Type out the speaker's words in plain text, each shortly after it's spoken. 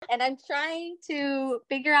and I'm trying to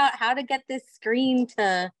figure out how to get this screen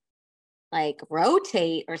to like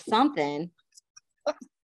rotate or something. What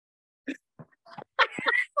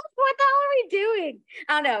the hell are we doing?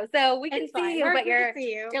 I don't know. So we can see you, but you're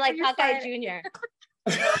like Hawkeye Jr.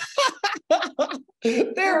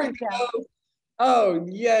 There we go. Oh,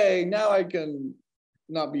 yay. Now I can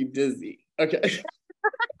not be dizzy. Okay.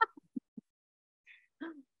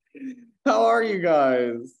 How are you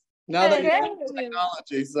guys? Now that you have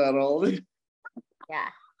technology settled. Yeah.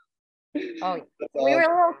 Oh, we were a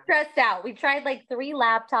little stressed out. We tried like 3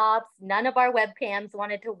 laptops. None of our webcams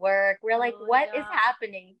wanted to work. We're like, what is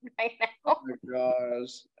happening right now? Oh my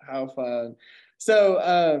gosh, how fun. So,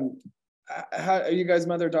 how are you guys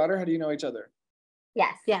mother-daughter? How do you know each other?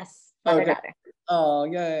 Yes. Mother-daughter. Oh,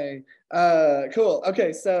 yay. Cool.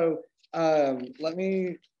 Okay, so let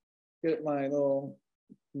me get my little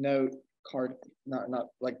note card. Not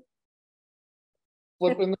like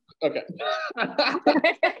flipping. Okay.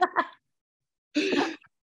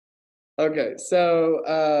 Okay, so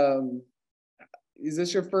is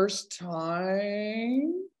this your first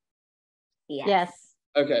time? Yes.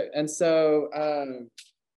 Okay, and so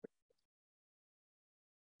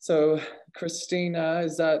Christina,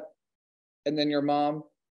 is that, and then your mom?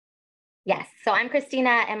 Yes, so I'm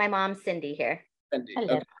Christina and my mom Cindy here. Cindy.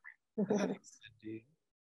 Hello. Okay. Hi,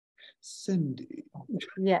 Cindy.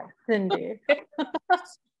 Yeah, Cindy.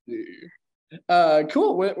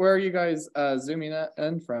 Cool. Where are you guys zooming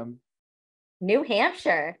in from? New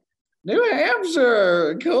Hampshire. New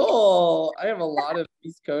Hampshire. Cool. I have a lot of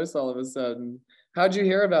East Coast all of a sudden. How'd you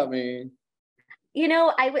hear about me? You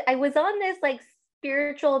know, I was on this like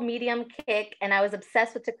spiritual medium kick, and I was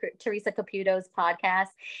obsessed with Teresa Caputo's podcast,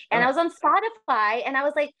 and I was on Spotify, and I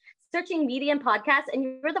was like searching medium podcasts, and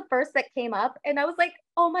you were the first that came up, and I was like,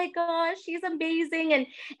 oh my gosh, she's amazing,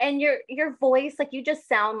 and your voice, like you just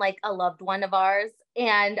sound like a loved one of ours,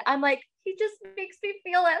 and I'm like, he just makes me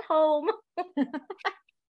feel at home.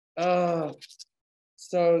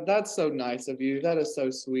 So that's so nice of you. That is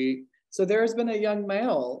so sweet. So there's been a young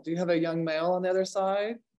male. Do you have a young male on the other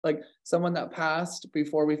side? Like someone that passed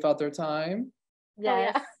before we felt their time?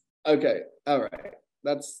 Yes. Okay. All right.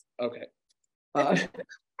 That's okay. Oh,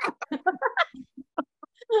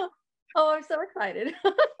 I'm so excited.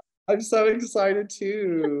 I'm so excited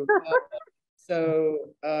too.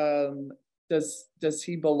 Does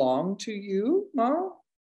he belong to you, Mom?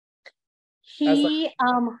 He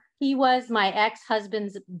was my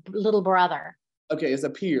ex-husband's little brother. Okay, as a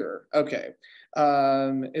peer. Okay.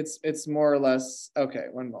 It's more or less okay,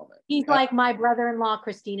 one moment. He's like my brother-in-law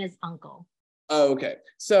Christina's uncle. Oh, okay.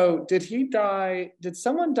 So did he die? Did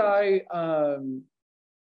someone die?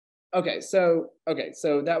 Okay, so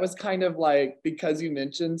that was kind of like, because you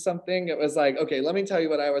mentioned something, it was like, okay, let me tell you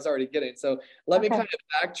what I was already getting. So let me kind of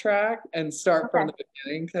backtrack and start from the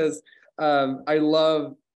beginning, because I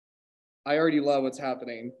already love what's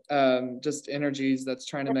happening. Just energies that's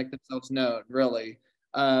trying to make themselves known, really.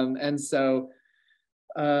 So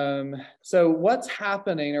what's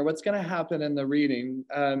happening, or what's going to happen in the reading,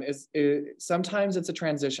 is sometimes it's a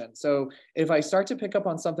transition. So if I start to pick up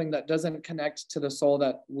on something that doesn't connect to the soul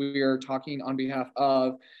that we're talking on behalf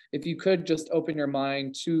of, if you could just open your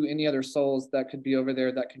mind to any other souls that could be over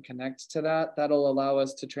there that can connect to that, that'll allow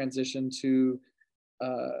us to transition to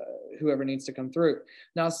whoever needs to come through.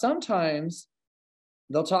 Now, sometimes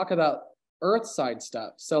they'll talk about earth side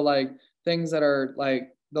stuff. So like things that are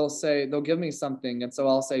like, they'll give me something. And so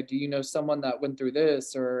I'll say, do you know someone that went through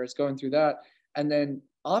this or is going through that? And then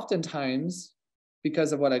oftentimes,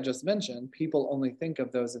 because of what I just mentioned, people only think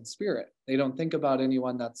of those in spirit. They don't think about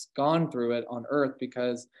anyone that's gone through it on earth,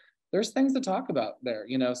 because there's things to talk about there,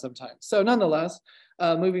 sometimes. So nonetheless,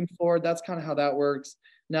 moving forward, that's kind of how that works.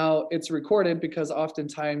 Now it's recorded because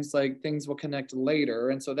oftentimes like things will connect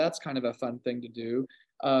later. And so that's kind of a fun thing to do.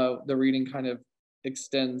 The reading kind of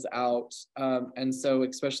extends out. And so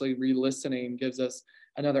especially re-listening gives us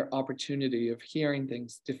another opportunity of hearing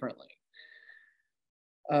things differently.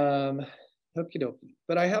 Okie dokie.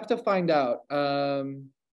 But I have to find out.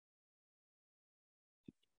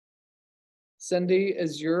 Cindy,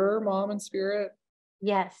 is your mom in spirit?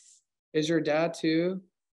 Yes. Is your dad too?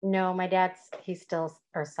 No, my he's still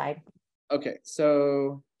Earthside. Okay,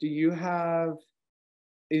 so are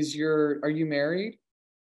you married?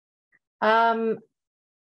 I'm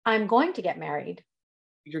going to get married.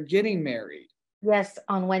 You're getting married? Yes,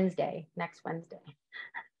 on Wednesday, next Wednesday.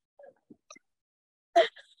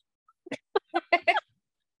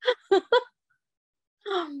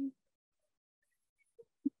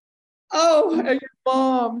 Oh, and your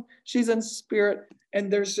mom, she's in spirit,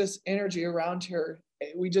 and there's just energy around her.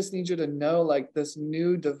 we just need you to know, like, this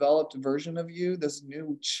new developed version of you, this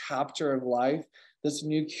new chapter of life, this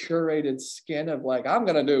new curated skin of like, I'm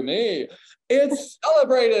gonna do me. It's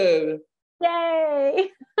celebrated. Yay.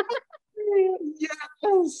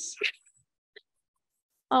 Yes.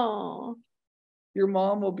 Oh. Your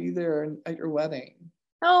mom will be there at your wedding.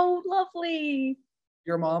 Oh, lovely.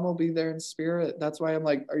 Your mom will be there in spirit. That's why I'm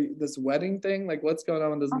like, are you this wedding thing? Like, what's going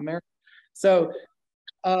on with this marriage? So,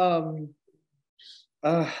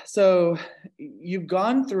 so you've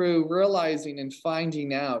gone through realizing and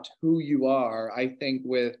finding out who you are, I think,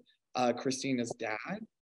 with Christina's dad.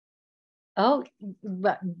 Oh,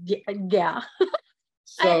 but yeah.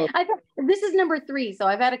 So this is number 3, so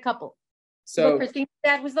I've had a couple. So but Christine's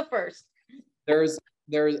dad was the first.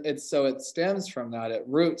 It stems from that. It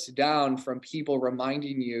roots down from people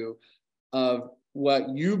reminding you of what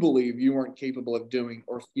you believe you weren't capable of doing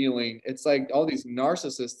or feeling. It's like all these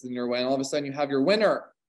narcissists in your way, and all of a sudden you have your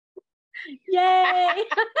winner. Yay.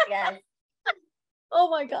 Yes. Oh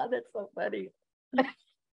my God, that's so funny.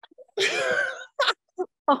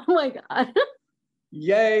 Oh my God.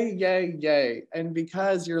 Yay, yay, yay. And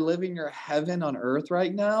because you're living your heaven on earth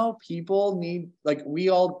right now, people need, like,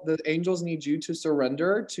 the angels need you to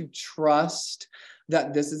surrender, to trust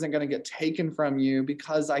that this isn't going to get taken from you,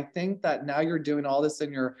 because I think that now you're doing all this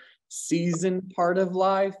in your season part of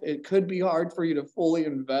life. It could be hard for you to fully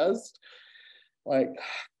invest. Like,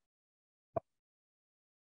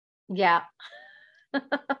 Yeah.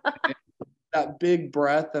 that big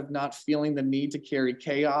breath of not feeling the need to carry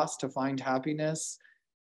chaos to find happiness.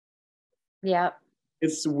 Yeah.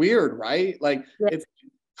 It's weird, right? Like, yeah. It's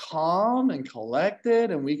calm and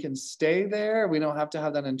collected, and we can stay there. We don't have to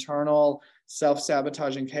have that internal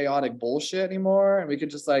self-sabotaging chaotic bullshit anymore, and we could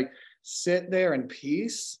just like sit there in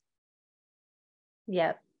peace.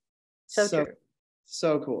 Yeah. So true.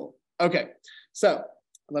 So cool. Okay, so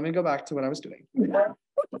let me go back to what I was doing.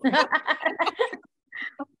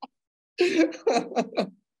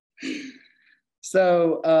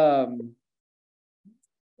 So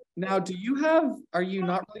now, are you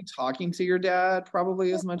not really talking to your dad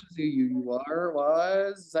probably as much as you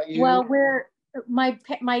was? Is that you? Well, my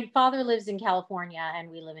father lives in California and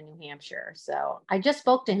we live in New Hampshire. So I just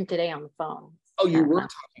spoke to him today on the phone. Oh, you were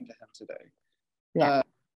talking to him today. Yeah.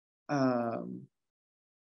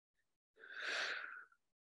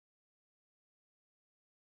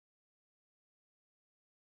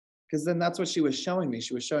 Because then that's what she was showing me.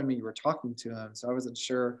 She was showing me you were talking to him. So I wasn't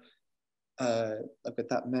sure like what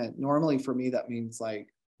that meant. Normally for me, that means like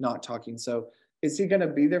not talking. So is he going to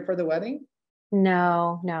be there for the wedding?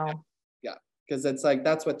 No. Yeah. Because it's like,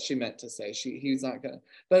 that's what she meant to say. He's not going to,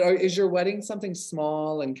 but is your wedding something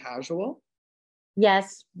small and casual?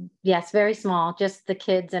 Yes. Very small. Just the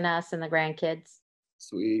kids and us and the grandkids.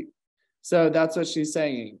 Sweet. So that's what she's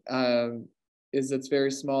saying. Is it's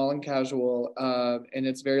very small and casual, and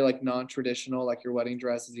it's very like non-traditional, like your wedding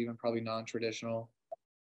dress is even probably non-traditional.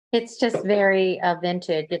 It's just very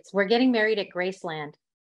vintage. We're getting married at Graceland.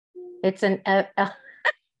 It's an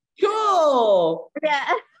cool. Yeah.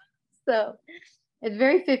 So it's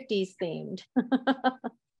very 50s themed.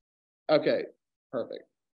 Okay, perfect.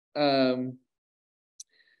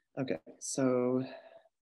 Okay, so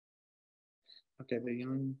the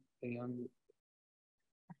young.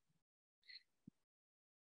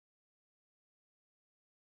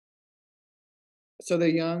 So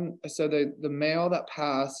the male that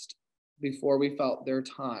passed before we felt their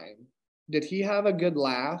time, did he have a good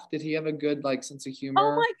laugh? Did he have a good like sense of humor?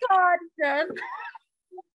 Oh my God, yes.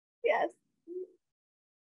 Yes.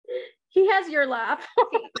 He has your laugh.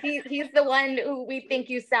 He's the one who we think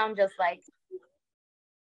you sound just like.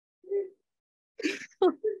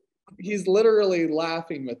 He's literally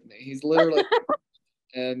laughing with me. He's literally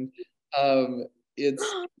and it's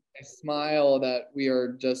a smile that we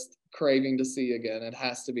are just craving to see again. It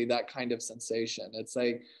has to be that kind of sensation. It's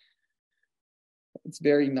like, it's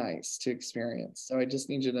very nice to experience. So I just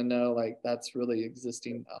need you to know, like, that's really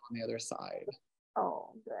existing on the other side.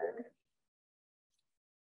 Oh, good.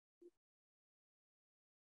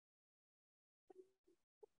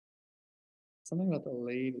 Something about the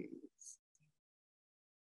ladies.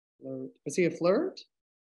 Flirt. Is he a flirt?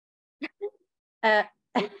 You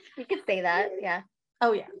could say that, yeah.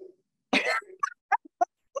 Oh yeah.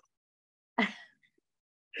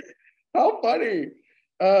 How funny.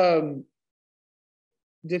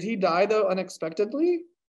 Did he die though unexpectedly?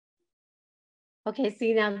 Okay,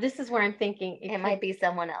 see now this is where I'm thinking it might be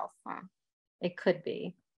someone else, huh? It could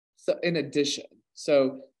be. So in addition,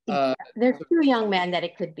 so there's 2 young men that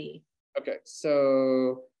it could be. Okay,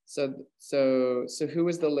 so So who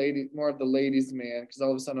was the lady, more of the ladies' man? Because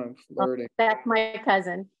all of a sudden I'm flirting. That's my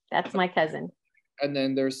cousin. That's my cousin. And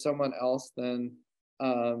then there's someone else then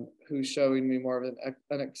who's showing me more of an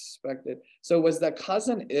unexpected. So was the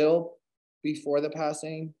cousin ill before the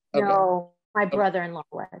passing? Okay. No, my brother-in-law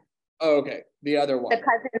was. Oh, okay. The other one.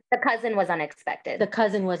 The cousin was unexpected. The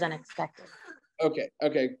cousin was unexpected. Okay.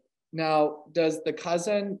 Now, did the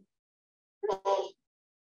cousin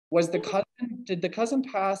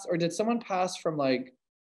pass, or did someone pass from like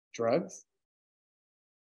drugs?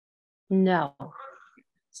 No.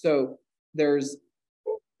 So there's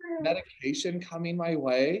medication coming my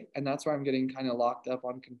way, and that's where I'm getting kind of locked up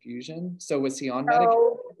on confusion. So was he on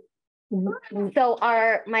medication? So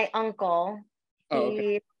my uncle,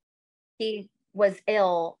 he was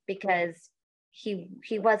ill because he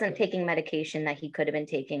wasn't taking medication that he could have been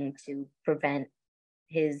taking to prevent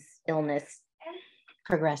his illness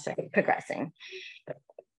progressing.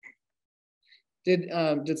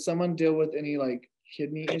 Did someone deal with any like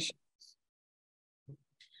kidney issues?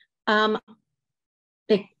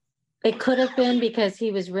 It could have been because he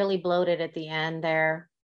was really bloated at the end there.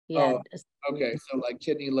 Okay, so like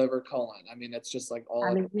kidney, liver, colon. I mean, it's just like all.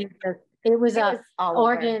 I mean, it was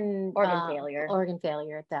organ failure. Organ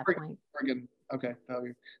failure at that point. Okay,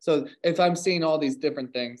 failure. So if I'm seeing all these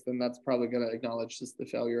different things, then that's probably going to acknowledge just the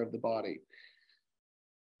failure of the body.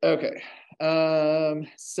 Okay.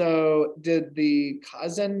 So did the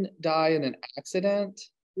cousin die in an accident?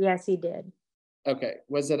 Yes, he did. Okay.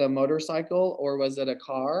 Was it a motorcycle or was it a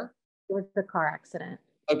car? It was a car accident.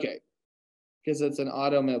 Okay. Because it's an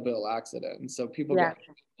automobile accident. And so people get,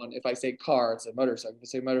 if I say car, it's a motorcycle. If I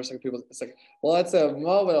say motorcycle, people, it's like, well, it's a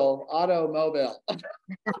automobile.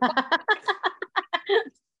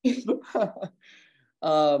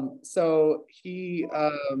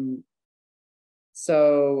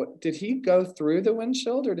 So did he go through the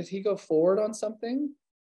windshield or did he go forward on something?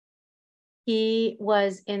 He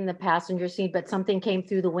was in the passenger seat, but something came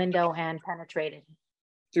through the window and penetrated.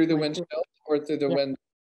 Through the windshield or through the windshield?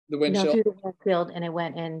 No, through the windshield, and it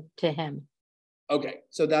went into him. Okay,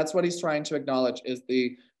 so that's what he's trying to acknowledge is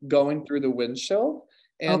the going through the windshield.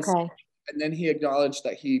 And and then he acknowledged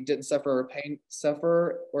that he didn't suffer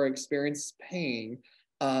or experience pain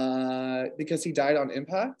because he died on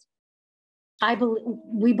impact.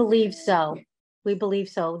 We believe so. We believe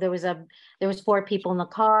so. There was 4 people in the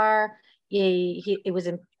car. It was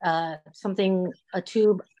a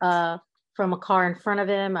tube from a car in front of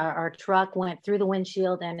him. Our truck went through the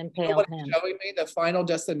windshield and impaled him. Showing me the final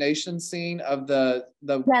destination scene of the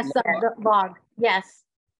the log. Yes.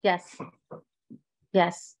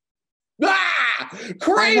 Ah,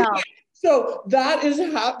 crazy. So that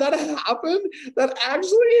happened. That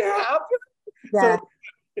actually happened. Yeah. So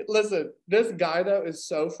listen, this guy though is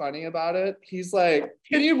so funny about it. He's like,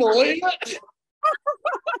 can you believe it?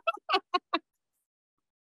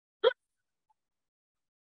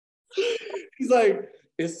 He's like,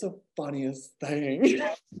 it's the funniest thing.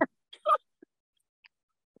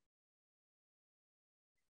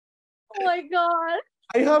 Oh my God.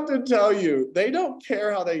 I have to tell you, they don't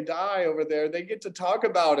care how they die over there. They get to talk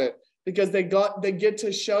about it because they get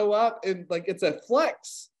to show up and like it's a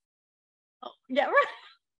flex. Oh, yeah,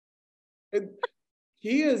 right.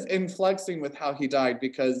 He is inflexing with how he died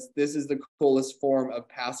because this is the coolest form of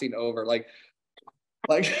passing over. Like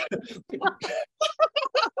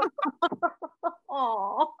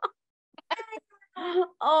Oh. Oh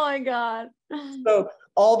my God. So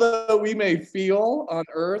although we may feel on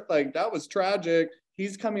earth like that was tragic,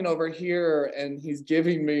 he's coming over here and he's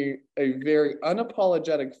giving me a very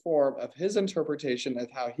unapologetic form of his interpretation of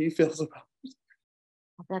how he feels about it.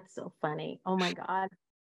 That's so funny. Oh my God.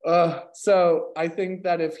 So I think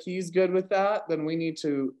that if he's good with that, then we need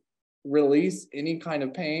to release any kind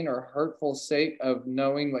of pain or hurtful state of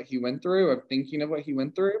knowing what he went through, of thinking of what he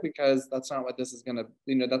went through, because that's not what this is gonna,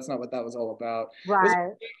 that's not what that was all about. Right. It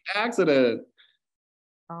was an accident.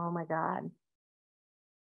 Oh my God.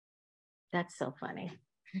 That's so funny.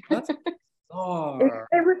 That's bizarre.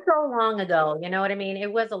 It was so long ago, you know what I mean?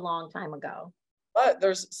 It was a long time ago. But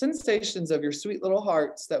there's sensations of your sweet little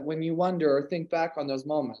hearts that when you wonder or think back on those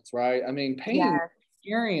moments, right? I mean, pain,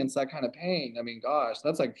 experience that kind of pain. I mean, gosh,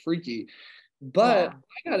 that's like freaky. But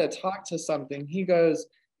I got to talk to something. He goes,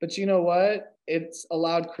 but you know what? It's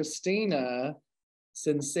allowed Christina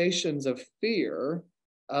sensations of fear.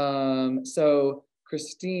 So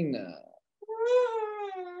Christina,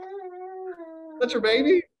 that's your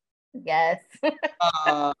baby? Yes.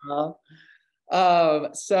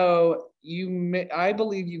 So I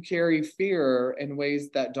believe you carry fear in ways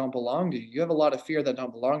that don't belong to you. You have a lot of fear that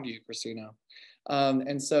don't belong to you, Christina.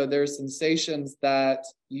 And so there's sensations that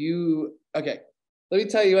okay, let me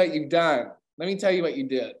tell you what you've done. Let me tell you what you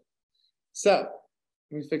did. So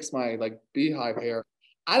let me fix my like beehive hair.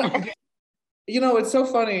 I don't, it's so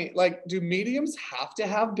funny. Like, do mediums have to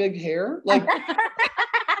have big hair? Like,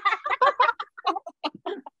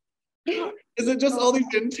 is it just all these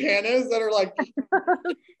antennas that are like, oh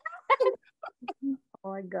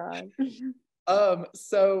my God.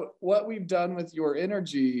 So what we've done with your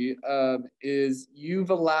energy is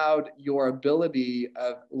you've allowed your ability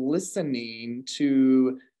of listening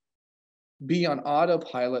to be on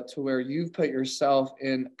autopilot, to where you've put yourself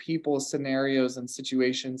in people's scenarios and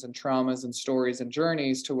situations and traumas and stories and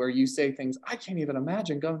journeys, to where you say things, I can't even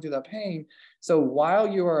imagine going through that pain. So while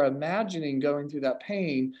you are imagining going through that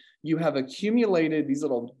pain, you have accumulated these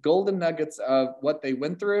little golden nuggets of what they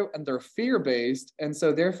went through, and they're fear-based. And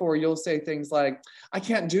so therefore you'll say things like, I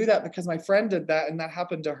can't do that because my friend did that and that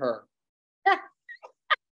happened to her.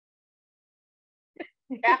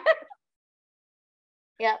 Yeah.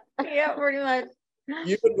 Yeah, pretty much.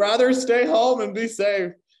 You would rather stay home and be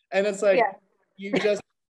safe. And it's like, you just.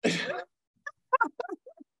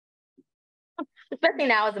 Especially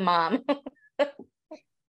now as a mom.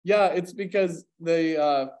 Yeah, it's because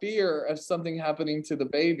the fear of something happening to the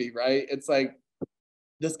baby, right? It's like,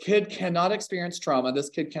 this kid cannot experience trauma.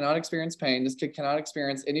 This kid cannot experience pain. This kid cannot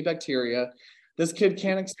experience any bacteria. This kid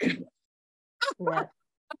can't experience. Yeah.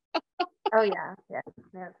 Oh, yeah. Yeah.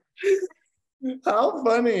 Yeah. How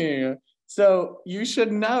funny. So you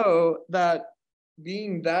should know that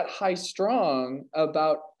being that high strong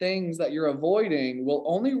about things that you're avoiding will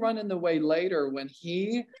only run in the way later when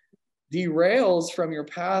he derails from your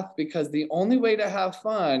path, because the only way to have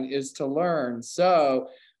fun is to learn. So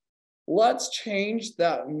let's change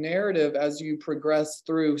that narrative as you progress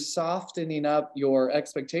through softening up your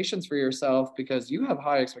expectations for yourself, because you have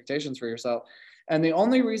high expectations for yourself. And the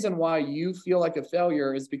only reason why you feel like a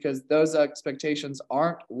failure is because those expectations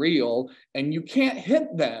aren't real and you can't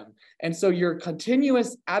hit them. And so your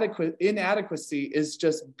continuous inadequacy is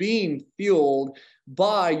just being fueled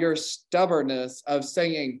by your stubbornness of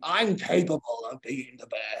saying, I'm capable of being the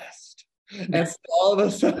best. And so all of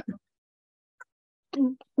a sudden,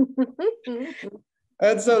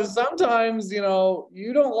 and so sometimes, you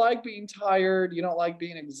don't like being tired, you don't like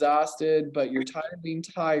being exhausted, but you're tired of being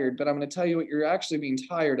tired. But I'm going to tell you what you're actually being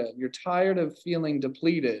tired of. You're tired of feeling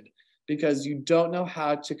depleted because you don't know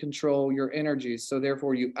how to control your energies. So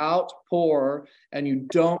therefore you outpour and you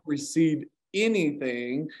don't receive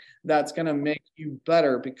anything that's going to make you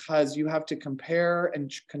better, because you have to compare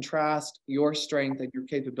and contrast your strength and your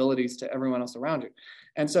capabilities to everyone else around you.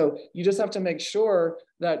 And so you just have to make sure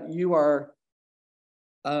that you are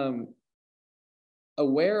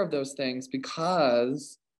aware of those things,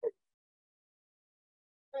 because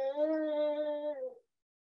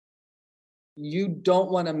you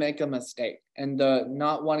don't want to make a mistake. And the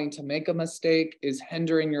not wanting to make a mistake is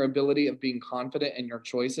hindering your ability of being confident in your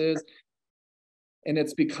choices. And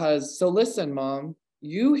it's because, so listen, Mom,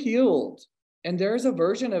 you healed. And there's a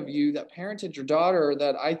version of you that parented your daughter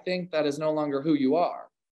that I think that is no longer who you are.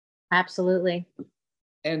 Absolutely.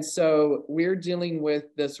 And so we're dealing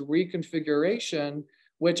with this reconfiguration,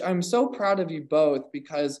 which I'm so proud of you both,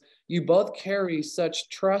 because you both carry such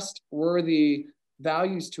trustworthy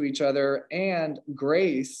values to each other and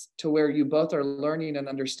grace, to where you both are learning and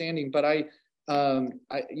understanding. But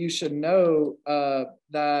you should know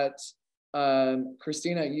that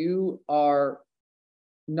Christina, you are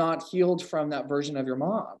not healed from that version of your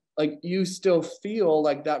mom. Like, you still feel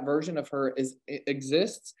like that version of her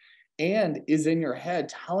exists and is in your head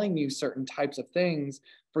telling you certain types of things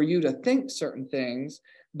for you to think certain things.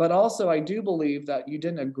 But also, I do believe that you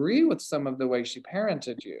didn't agree with some of the way she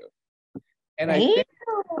parented you. And I think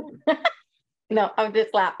no, I'm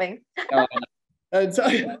just laughing.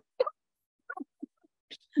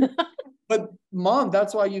 But Mom,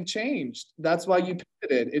 that's why you changed. That's why you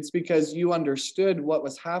pivoted. It's because you understood what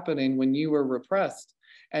was happening when you were repressed,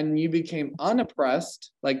 and you became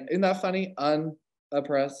unoppressed. Like, isn't that funny?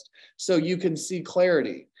 Unoppressed. So you can see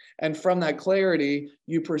clarity. And from that clarity,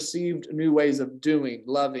 you perceived new ways of doing,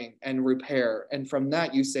 loving, and repair. And from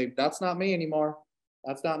that, you say, that's not me anymore.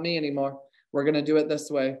 That's not me anymore. We're going to do it this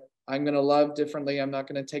way. I'm going to love differently. I'm not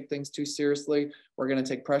going to take things too seriously. We're going to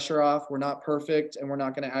take pressure off. We're not perfect, and we're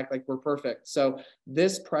not going to act like we're perfect. So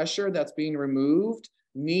this pressure that's being removed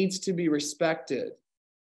needs to be respected.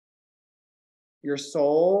 Your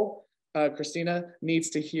soul, Christina, needs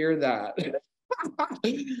to hear that.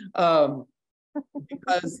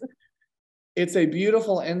 Because it's a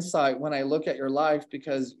beautiful insight when I look at your life,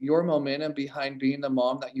 because your momentum behind being the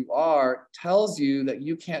mom that you are tells you that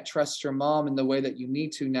you can't trust your mom in the way that you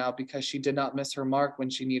need to now, because she did not miss her mark when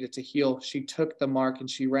she needed to heal. She took the mark and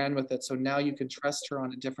she ran with it. So now you can trust her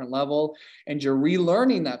on a different level, and you're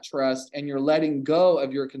relearning that trust, and you're letting go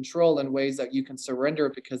of your control in ways that you can surrender,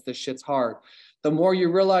 because this shit's hard. The more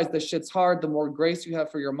you realize this shit's hard, the more grace you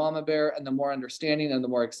have for your mama bear, and the more understanding and the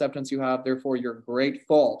more acceptance you have. Therefore, you're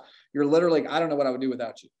grateful. You're literally, I don't know what I would do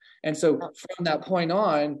without you. And so from that point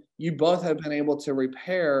on, you both have been able to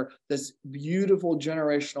repair this beautiful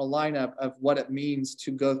generational lineup of what it means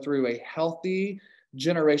to go through a healthy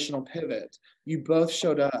generational pivot. You both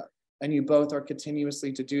showed up, and you both are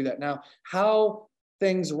continuously to do that. Now, how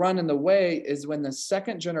things run in the way is when the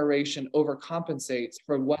second generation overcompensates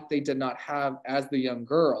for what they did not have as the young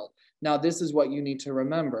girl. Now, this is what you need to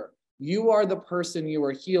remember. You are the person you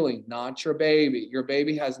are healing, not your baby. Your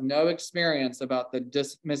baby has no experience about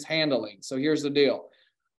the mishandling. So here's the deal.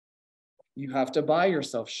 You have to buy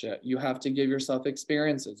yourself shit. You have to give yourself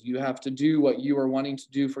experiences. You have to do what you are wanting to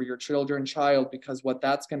do for your child, because what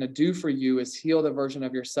that's going to do for you is heal the version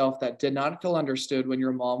of yourself that did not feel understood when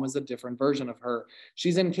your mom was a different version of her.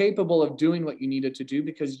 She's incapable of doing what you needed to do,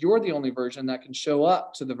 because you're the only version that can show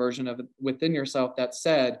up to the version of within yourself that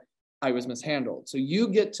said, I was mishandled. So you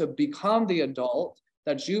get to become the adult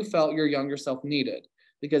that you felt your younger self needed,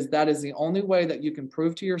 because that is the only way that you can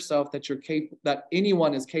prove to yourself that that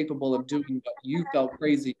anyone is capable of doing what you felt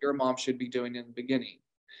crazy your mom should be doing in the beginning.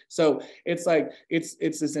 So it's like, it's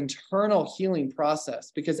this internal healing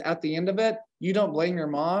process, because at the end of it, you don't blame your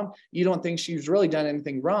mom. You don't think she's really done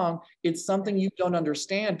anything wrong. It's something you don't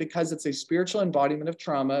understand, because it's a spiritual embodiment of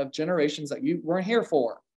trauma of generations that you weren't here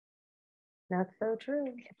for. That's so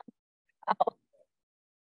true.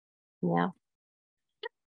 Yeah.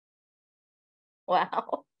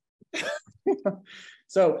 Wow.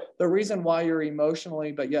 So the reason why you're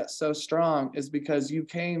emotionally but yet so strong is because you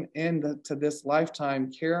came into this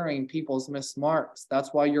lifetime carrying people's missed marks.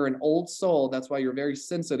 That's why you're an old soul. That's why you're very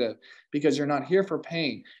sensitive, because you're not here for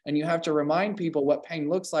pain. And you have to remind people what pain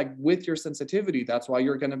looks like with your sensitivity. That's why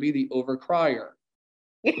you're going to be the overcrier.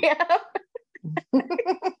 Yeah.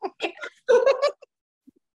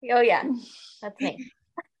 Oh yeah, that's me.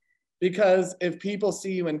 Because if people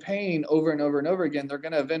see you in pain over and over and over again, they're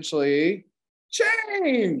going to eventually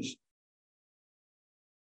change.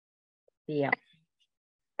 Yeah.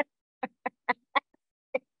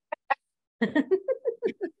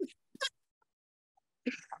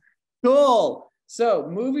 Cool. So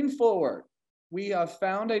moving forward, we have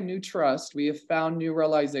found a new trust. We have found new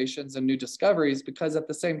realizations and new discoveries, because at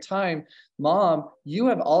the same time, Mom, you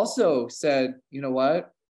have also said, you know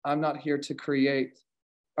what? I'm not here to create.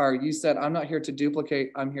 Or you said, I'm not here to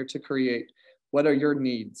duplicate. I'm here to create. What are your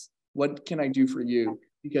needs? What can I do for you?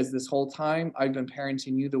 Because this whole time I've been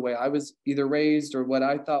parenting you the way I was either raised or what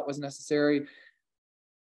I thought was necessary.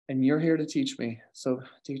 And you're here to teach me. So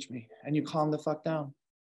teach me. And you calm the fuck down.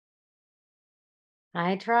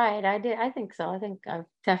 I tried. I did. I think so. I think I've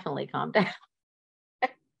definitely calmed down.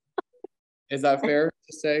 Is that fair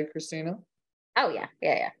to say, Christina? Oh yeah.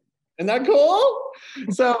 Yeah. Isn't that cool?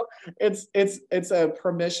 So it's a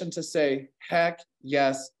permission to say, heck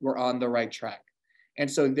yes, we're on the right track. And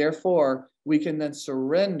so therefore we can then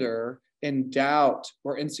surrender in doubt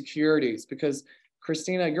or insecurities, because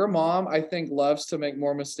Christina, your mom, I think, loves to make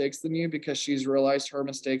more mistakes than you, because she's realized her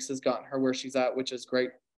mistakes has gotten her where she's at, which is great,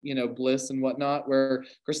 bliss and whatnot. Where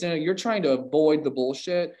Christina, you're trying to avoid the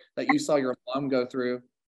bullshit that you saw your mom go through.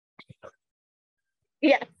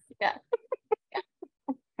 Yes. Yeah.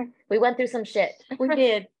 We went through some shit. We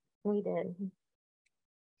did. We did.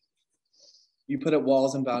 You put up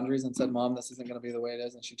walls and boundaries and said, Mom, this isn't going to be the way it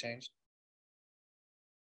is. And she changed.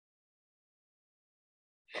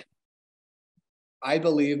 I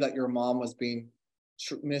believe that your mom was being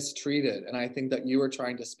mistreated. And I think that you were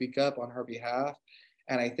trying to speak up on her behalf.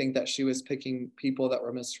 And I think that she was picking people that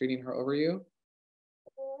were mistreating her over you.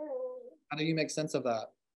 How do you make sense of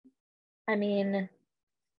that? I mean,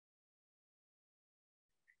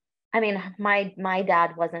 my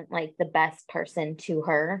dad wasn't like the best person to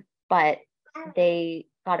her, but they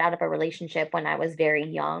got out of a relationship when I was very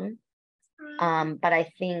young. But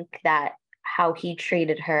I think that how he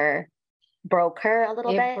treated her broke her a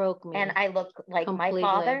little bit. It broke me. And I look like completely. My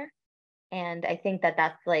father. And I think that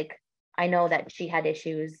that's like, I know that she had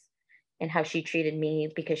issues in how she treated me,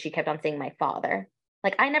 because she kept on saying my father.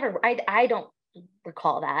 Like I don't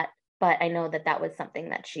recall that, but I know that that was something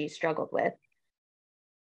that she struggled with.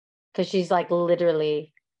 Because she's like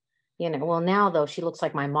literally, well, now though she looks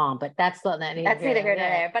like my mom, but that's neither here nor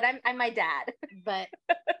there. But I'm my dad. But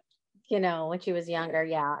you know, when she was younger.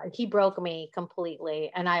 Yeah. He broke me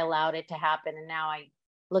completely and I allowed it to happen. And now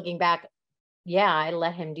looking back, yeah, I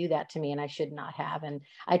let him do that to me and I should not have. And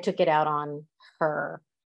I took it out on her.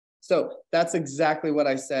 So that's exactly what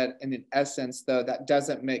I said. And in essence, though, that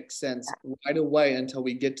doesn't make sense right away until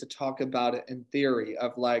we get to talk about it in theory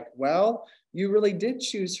of like, well, you really did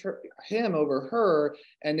choose him over her.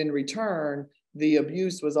 And in return, the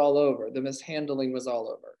abuse was all over. The mishandling was all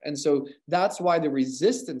over. And so that's why the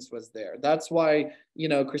resistance was there. That's why, you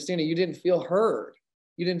know, Christina, you didn't feel heard.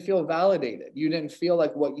 You didn't feel validated. You didn't feel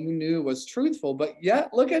like what you knew was truthful, but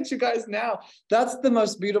yet look at you guys now. That's the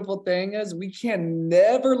most beautiful thing is we can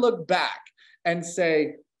never look back and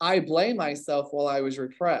say, I blame myself while I was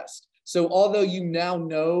repressed. So although you now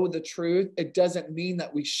know the truth, it doesn't mean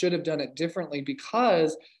that we should have done it differently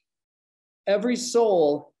because every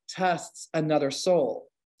soul tests another soul.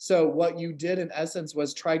 So what you did in essence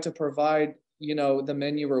was try to provide, you know, the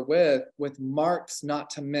men you were with marks not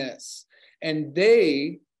to miss. And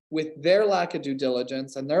they, with their lack of due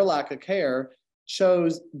diligence and their lack of care,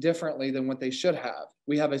 chose differently than what they should have.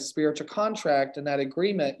 We have a spiritual contract, and that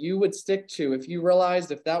agreement you would stick to if you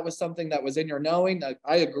realized if that was something that was in your knowing, that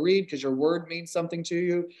I agreed because your word means something to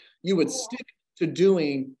you, you would stick to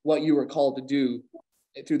doing what you were called to do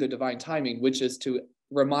through the divine timing, which is to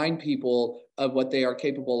remind people of what they are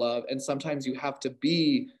capable of. And sometimes you have to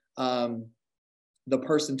be the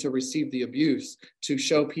person to receive the abuse, to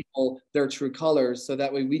show people their true colors so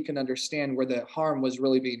that way we can understand where the harm was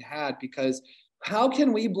really being had. Because how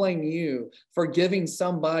can we blame you for giving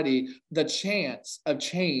somebody the chance of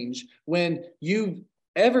change when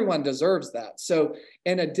everyone deserves that? So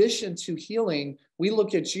in addition to healing, we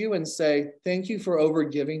look at you and say, thank you for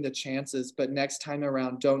overgiving the chances, but next time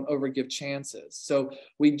around, don't overgive chances. So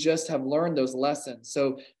we just have learned those lessons.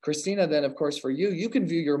 So Christina, then of course, for you can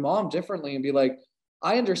view your mom differently and be like,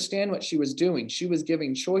 I understand what she was doing. She was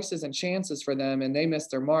giving choices and chances for them and they missed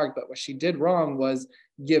their mark. But what she did wrong was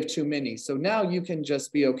give too many. So now you can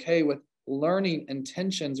just be okay with learning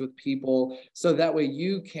intentions with people. So that way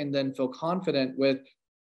you can then feel confident with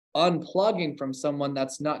unplugging from someone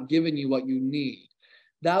that's not giving you what you need.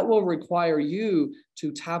 That will require you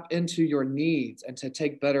to tap into your needs and to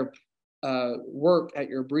take better work at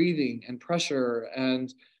your breathing and pressure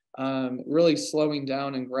and really slowing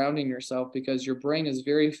down and grounding yourself, because your brain is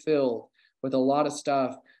very filled with a lot of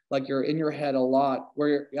stuff. Like you're in your head a lot,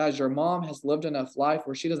 where guys, your mom has lived enough life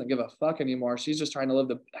where she doesn't give a fuck anymore. She's just trying to live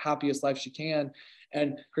the happiest life she can.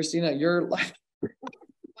 And Christina, your life.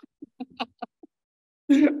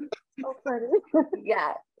 So funny.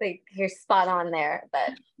 Yeah, like you're spot on there.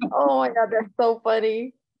 But oh my God, that's so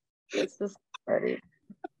funny. It's just funny.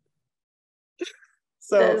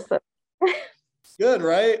 So good,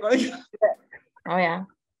 right? Like, oh yeah.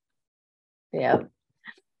 Yeah.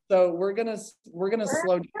 So we're gonna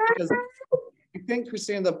slow down because I think,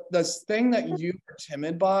 Christina, the thing that you are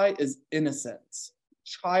timid by is innocence,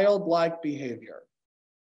 childlike behavior.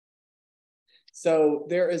 So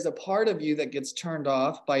there is a part of you that gets turned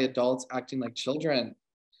off by adults acting like children.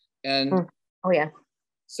 And oh yeah.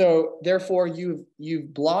 So therefore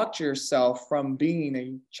you've blocked yourself from being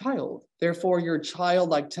a child. Therefore your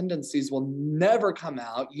childlike tendencies will never come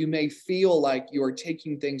out. You may feel like you are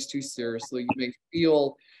taking things too seriously. You may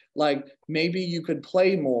feel like maybe you could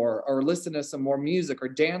play more or listen to some more music or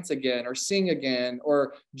dance again or sing again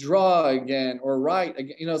or draw again or write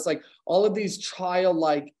again. You know, it's like all of these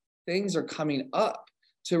childlike things are coming up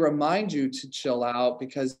to remind you to chill out,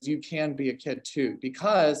 because you can be a kid too,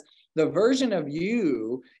 because the version of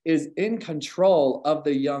you is in control of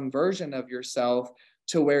the young version of yourself,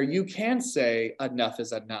 to where you can say enough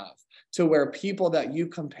is enough, to where people that you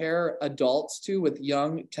compare adults to with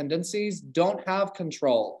young tendencies don't have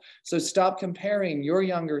control. So stop comparing your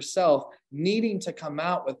younger self needing to come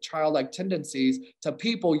out with childlike tendencies to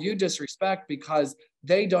people you disrespect because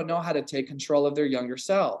they don't know how to take control of their younger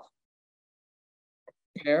self.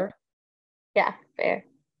 Fair? yeah, fair.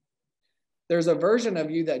 There's a version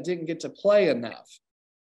of you that didn't get to play enough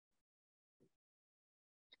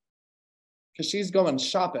because she's going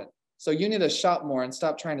shopping. So you need to shop more and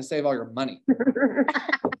stop trying to save all your money.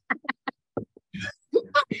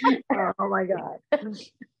 oh my God.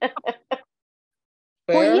 Fair?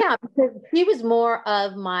 Well, yeah, because she was more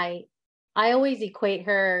of I always equate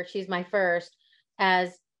her, she's my first,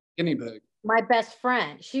 as Guinea pig. My best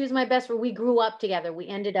friend. She was my best friend. We grew up together. We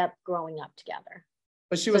ended up growing up together.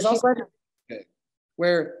 But she was also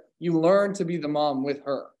where you learn to be the mom with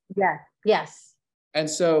her. Yes. Yes. And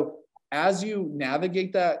so as you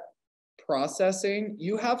navigate that processing,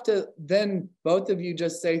 you have to then both of you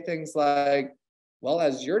just say things like, Well,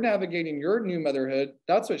 as you're navigating your new motherhood,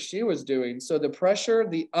 that's what she was doing. So the pressure,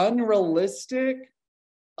 the unrealistic,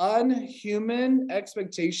 unhuman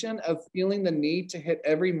expectation of feeling the need to hit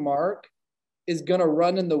every mark is going to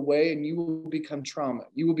run in the way, and you will become trauma.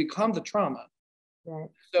 You will become the trauma. Right.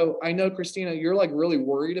 So I know, Christina, you're like really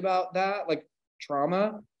worried about that, like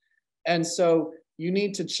trauma. And so you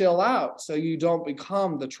need to chill out so you don't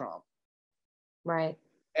become the trauma. Right.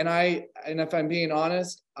 And if I'm being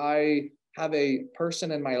honest, I have a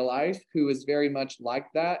person in my life who is very much like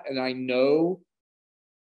that. And I know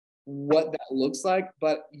what that looks like,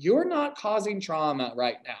 but you're not causing trauma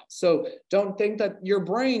right now. So don't think that your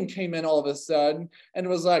brain came in all of a sudden and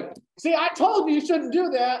was like, see, I told you shouldn't do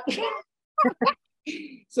that.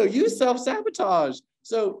 So you self-sabotage.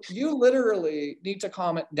 So you literally need to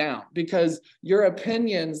calm it down, because your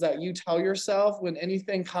opinions that you tell yourself when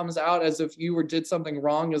anything comes out as if you did something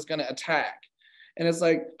wrong is going to attack. And it's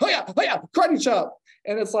like, oh yeah, karate chop.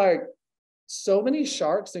 And it's like so many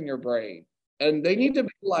sharks in your brain, and they need to be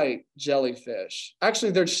like jellyfish.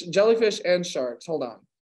 Actually, they're jellyfish and sharks. Hold on.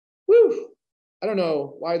 Woo. I don't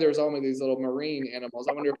know why there's only these little marine animals.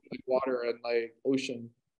 I wonder if it's water and like ocean.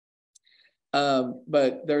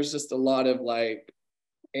 But there's just a lot of like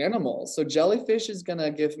animals. So jellyfish is going to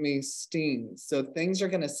give me stings. So things are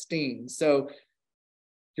going to sting. So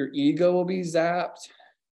your ego will be zapped.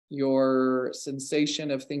 Your sensation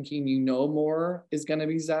of thinking you know more is going to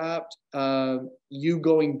be zapped. You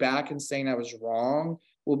going back and saying I was wrong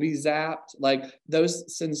will be zapped. Like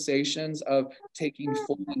those sensations of taking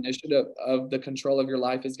full initiative of the control of your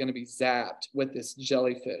life is going to be zapped with this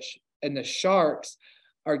jellyfish. And the sharks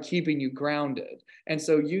are keeping you grounded. And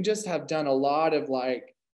so you just have done a lot of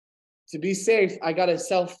like, to be safe, I got to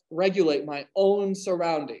self-regulate my own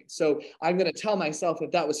surroundings. So I'm going to tell myself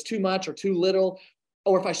if that was too much or too little,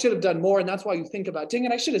 or if I should have done more. And that's why you think about, dang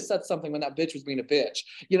it, I should have said something when that bitch was being a bitch.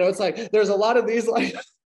 You know, it's like, there's a lot of these like.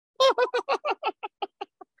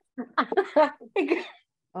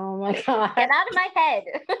 Oh my God. Get out of my head.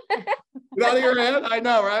 Get out of your head? I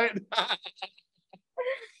know, right?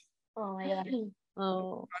 Oh my God.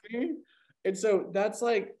 Oh. And so that's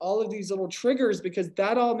like all of these little triggers, because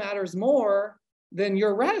that all matters more than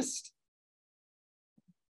your rest.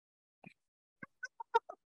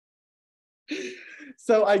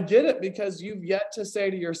 So I get it, because you've yet to say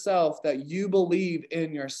to yourself that you believe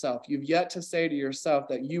in yourself. You've yet to say to yourself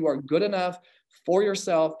that you are good enough for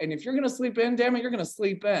yourself. And if you're going to sleep in, damn it, you're going to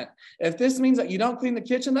sleep in. If this means that you don't clean the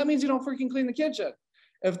kitchen, that means you don't freaking clean the kitchen.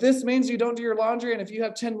 If this means you don't do your laundry, and if you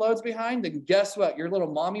have 10 loads behind, then guess what? Your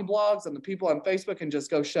little mommy blogs and the people on Facebook can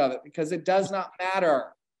just go shove it, because it does not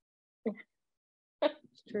matter.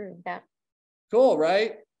 It's true. Yeah. Cool,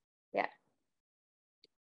 right? Yeah.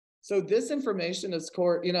 So this information is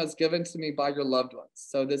it's given to me by your loved ones.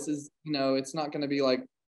 So this is, it's not going to be like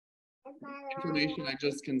information I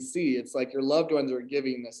just can see. It's like your loved ones are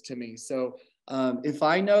giving this to me. So if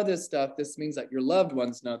I know this stuff, this means that your loved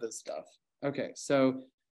ones know this stuff. Okay, so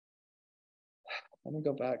let me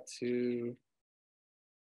go back to.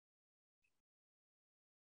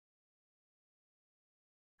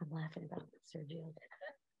 I'm laughing about it, Sergio.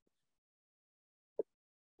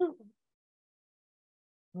 Oh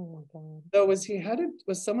my God. So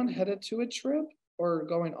was someone headed to a trip or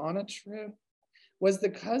going on a trip? Was the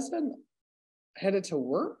cousin headed to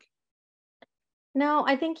work? No,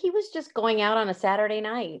 I think he was just going out on a Saturday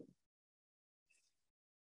night.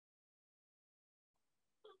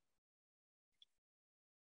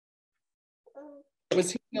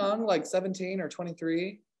 Was he young, like 17 or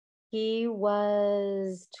 23? He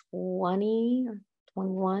was 20 or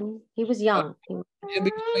 21. He was young. In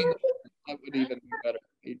between, that would even be better.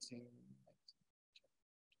 18.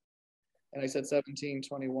 And I said 17,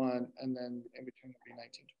 21, and then in between would be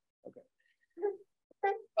 19. Okay.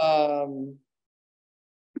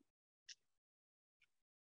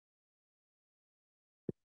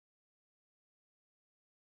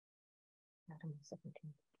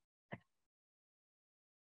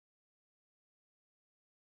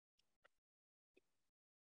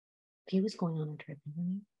 He was going on a trip, wasn't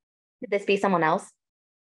he? Could this be someone else?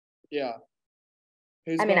 Yeah.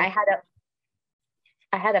 I mean, I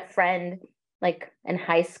had a friend like in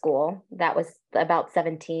high school that was about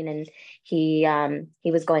 17, and he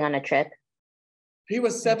was going on a trip. He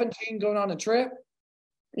was 17 going on a trip?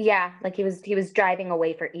 Yeah, like he was driving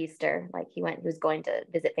away for Easter. Like he was going to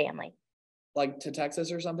visit family. Like to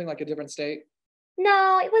Texas or something, like a different state?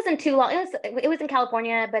 No, it wasn't too long. It was in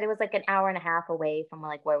California, but it was like an hour and a half away from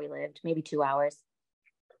like where we lived, maybe 2 hours.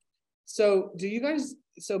 So do you guys,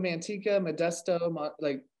 Manteca, Modesto,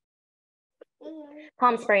 like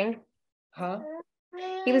Palm Spring. Huh?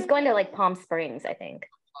 He was going to like Palm Springs, I think.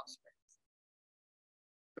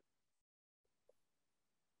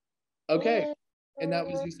 Okay. And that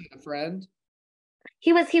was, you said, a friend?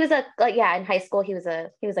 He was a like, yeah, in high school he was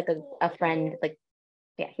like a friend, like,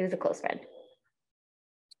 yeah, he was a close friend.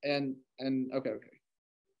 And okay.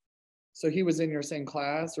 So he was in your same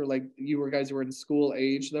class, or like you guys were in school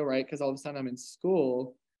age though, right? Because all of a sudden I'm in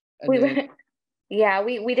school. And yeah,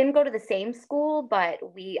 we didn't go to the same school, but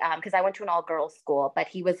we because I went to an all girls school, but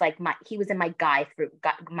he was in my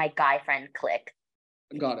my guy friend clique.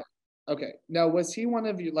 Got it. Okay. Now, was he one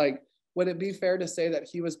of you, like, would it be fair to say that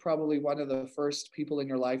he was probably one of the first people in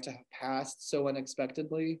your life to have passed so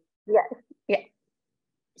unexpectedly? Yeah. Yeah.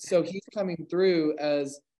 So he's coming through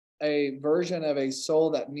as a version of a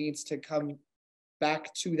soul that needs to come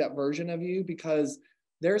back to that version of you, because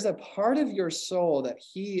there's a part of your soul that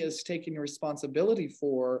he is taking responsibility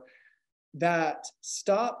for that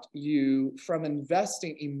stopped you from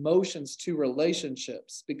investing emotions to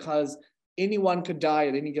relationships, because anyone could die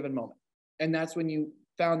at any given moment. And that's when you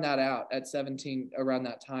found that out at 17, around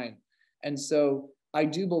that time. And so I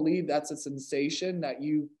do believe that's a sensation that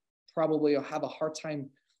you probably have a hard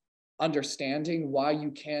time understanding, why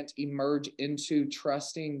you can't emerge into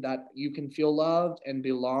trusting that you can feel loved and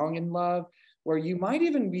belong in love, where you might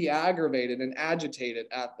even be aggravated and agitated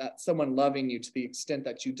at that someone loving you to the extent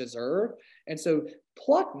that you deserve. And so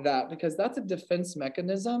pluck that, because that's a defense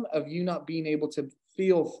mechanism of you not being able to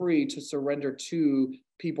feel free to surrender to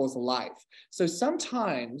people's life. So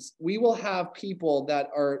sometimes we will have people that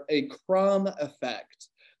are a crumb effect,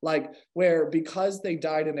 like where because they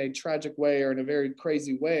died in a tragic way or in a very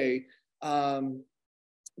crazy way,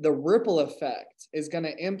 the ripple effect is going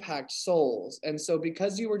to impact souls. And so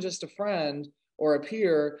because you were just a friend or a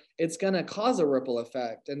peer, it's going to cause a ripple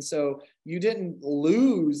effect. And so you didn't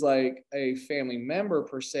lose like a family member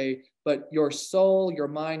per se, but your soul, your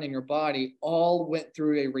mind, and your body all went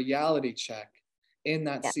through a reality check in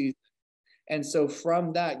that season. And so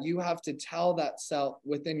from that, you have to tell that self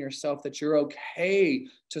within yourself that you're okay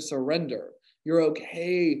to surrender. You're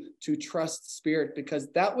okay to trust spirit, because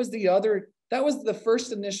that was the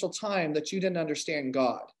first initial time that you didn't understand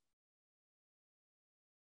God.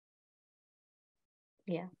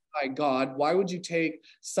 Yeah. By God, why would you take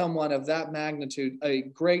someone of that magnitude, a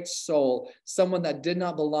great soul, someone that did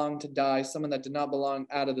not belong to die, someone that did not belong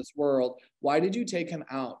out of this world? Why did you take him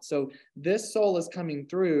out? So this soul is coming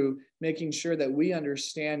through, making sure that we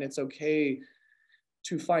understand it's okay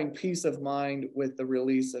to find peace of mind with the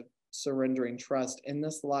release of surrendering trust in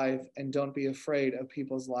this life, and don't be afraid of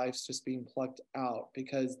people's lives just being plucked out,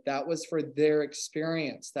 because that was for their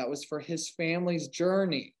experience. That was for his family's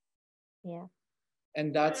journey. Yeah.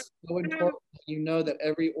 And that's so important. You know that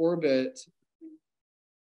every orbit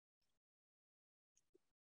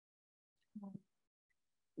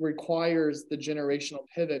requires the generational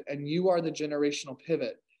pivot, and you are the generational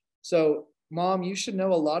pivot. So, Mom, you should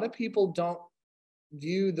know a lot of people don't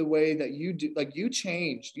view the way that you do. Like, you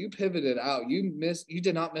changed, you pivoted out, you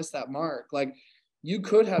did not miss that mark. Like, you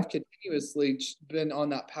could have continuously been on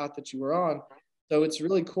that path that you were on. So it's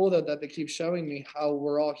really cool that they keep showing me how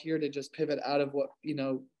we're all here to just pivot out of what,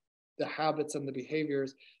 the habits and the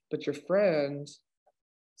behaviors. But your friend,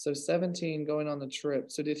 so 17, going on the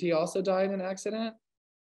trip. So did he also die in an accident?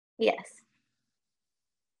 Yes.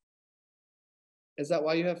 Is that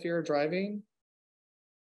why you have fear of driving?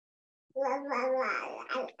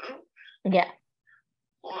 Yeah.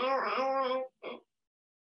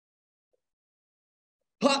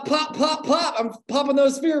 Pop, pop, pop, pop. I'm popping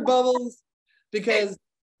those fear bubbles, because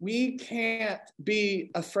we can't be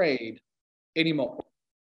afraid anymore.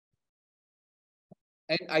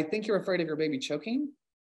 And I think you're afraid of your baby choking.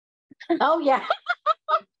 Oh, yeah.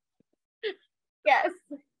 Yes.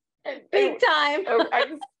 Big time.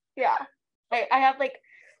 Yeah. I have like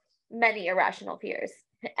many irrational fears,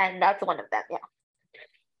 and that's one of them. Yeah.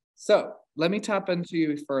 So let me tap into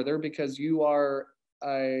you further, because you are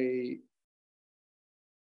a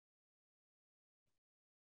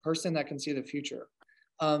person that can see the future.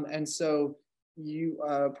 And so you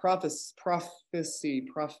prophecy.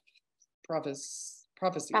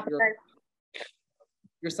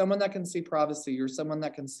 You're someone that can see prophecy. You're someone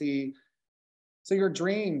that can see, so your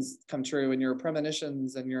dreams come true, and your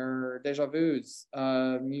premonitions and your deja vus.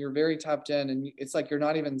 You're very tapped in, and it's like you're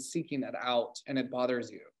not even seeking it out, and it bothers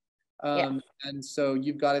you. And so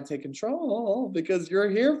you've got to take control, because you're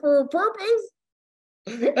here for a purpose.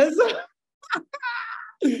 And so,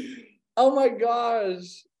 oh my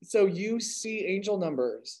gosh. So you see angel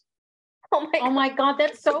numbers. Oh my Oh God. my God,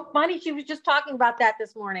 that's so funny. She was just talking about that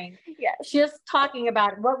this morning. Yes. Just talking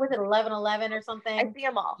about, what was it, 1111 or I something? see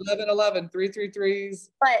them all. 1111, 333s.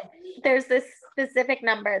 But there's this specific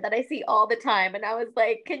number that I see all the time. And I was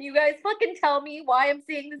like, can you guys fucking tell me why I'm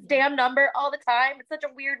seeing this damn number all the time? It's such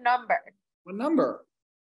a weird number. What number?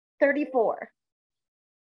 34.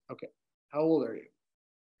 Okay. How old are you?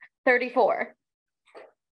 34.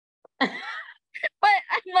 But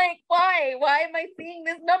I'm like, why? Why am I seeing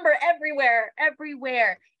this number everywhere?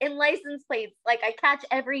 Everywhere. In license plates. Like I catch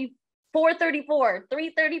every 434,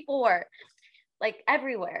 334. Like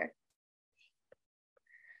everywhere.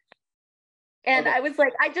 And Okay. I was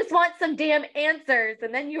like, I just want some damn answers.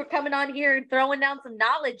 And then you were coming on here and throwing down some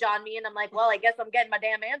knowledge on me. And I'm like, well, I guess I'm getting my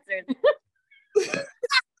damn answers.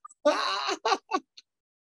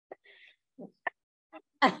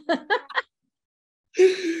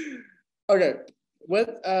 Okay.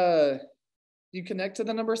 What you connect to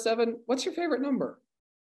the number 7? What's your favorite number?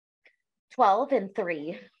 12 and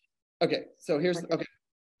 3. Okay, so here's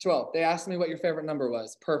 12. They asked me what your favorite number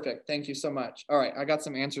was. Perfect. Thank you so much. All right, I got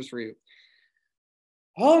some answers for you.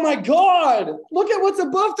 Oh my God! Look at what's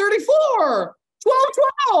above 34!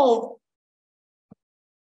 12.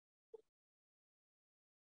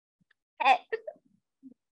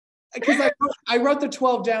 Because I wrote the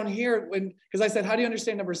 12 down here because I said, how do you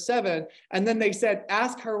understand number 7? And then they said,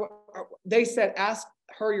 ask her their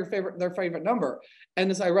favorite number.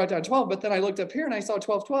 And so I wrote down 12, but then I looked up here and I saw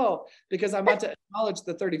 12 because I want to acknowledge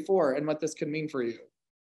the 34 and what this could mean for you.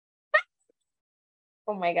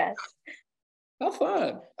 Oh my gosh. How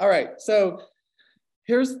fun. All right, so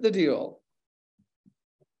here's the deal.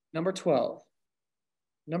 Number 12.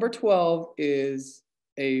 Number 12 is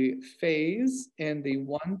a phase in the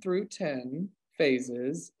 1 through 10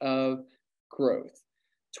 phases of growth.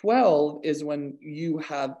 12 is when you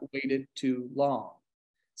have waited too long.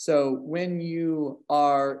 So when you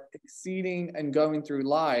are exceeding and going through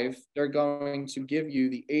life, they're going to give you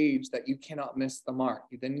the age that you cannot miss the mark.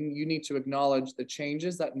 Then you need to acknowledge the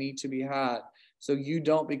changes that need to be had so you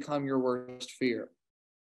don't become your worst fear,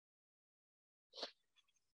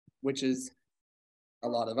 which is a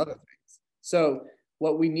lot of other things. So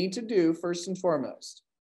what we need to do first and foremost,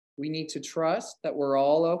 we need to trust that we're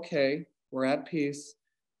all okay. We're at peace.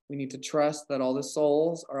 We need to trust that all the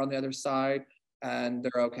souls are on the other side and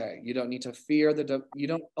they're okay. You don't need to fear you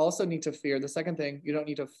don't also need to fear the second thing. You don't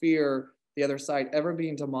need to fear the other side ever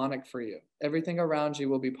being demonic for you. Everything around you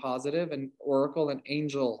will be positive and oracle and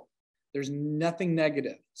angel. There's nothing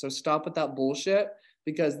negative. So stop with that bullshit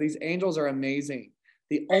because these angels are amazing.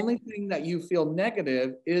 The only thing that you feel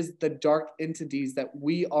negative is the dark entities that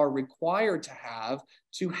we are required to have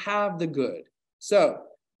the good. So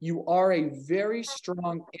you are a very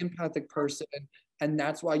strong empathic person, and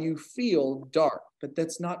that's why you feel dark, but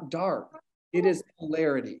that's not dark. It is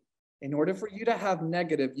polarity. In order for you to have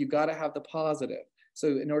negative, you got to have the positive. So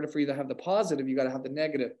in order for you to have the positive, you got to have the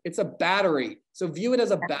negative. It's a battery. So view it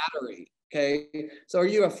as a battery. Okay. So are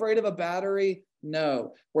you afraid of a battery?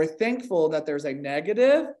 No. We're thankful that there's a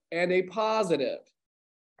negative and a positive.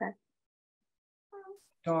 Okay.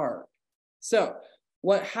 Dark. So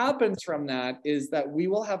what happens from that is that we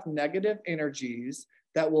will have negative energies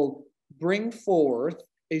that will bring forth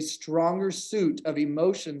a stronger suit of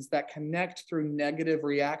emotions that connect through negative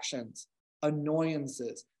reactions,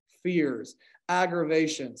 annoyances, fears,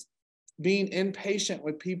 aggravations, being impatient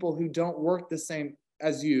with people who don't work the same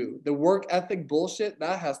as you. The work ethic bullshit,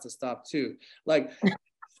 that has to stop too. Like,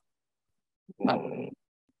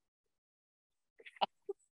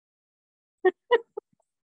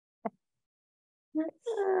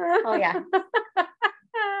 Oh yeah.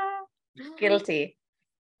 Guilty.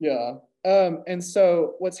 yeah. And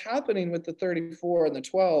so what's happening with the 34 and the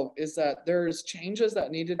 12 is that there's changes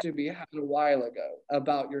that needed to be had a while ago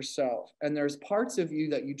about yourself. And there's parts of you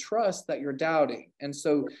that you trust that you're doubting. And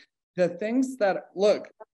so the things that, look,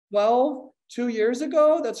 2 years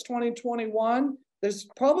ago, that's 2021. There's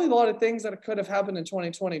probably a lot of things that could have happened in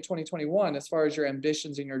 2020, 2021, as far as your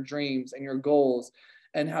ambitions and your dreams and your goals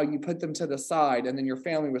and how you put them to the side. And then your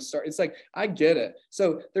family was started. It's like, I get it.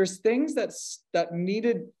 So there's things that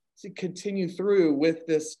needed to continue through with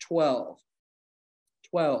this 12.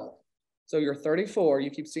 So you're 34,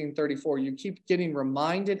 you keep seeing 34, you keep getting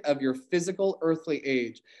reminded of your physical earthly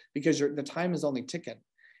age because the time is only ticking.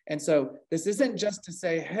 And so this isn't just to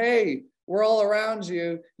say, hey, we're all around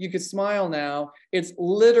you, you could smile now. It's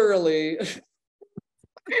literally,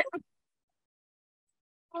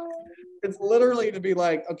 it's literally to be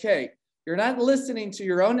like, okay, You're not listening to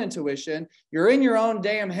your own intuition. You're in your own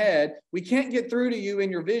damn head. We can't get through to you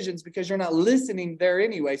in your visions because you're not listening there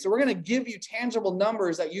anyway. So we're going to give you tangible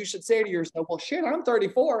numbers that you should say to yourself, well, shit, I'm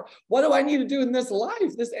 34. What do I need to do in this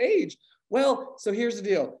life, this age? Well, so here's the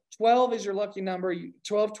deal. 12 is your lucky number.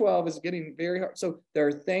 12 is getting very hard. So there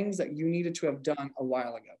are things that you needed to have done a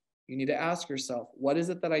while ago. You need to ask yourself, what is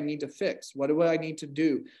it that I need to fix? What do I need to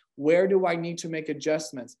do? Where do I need to make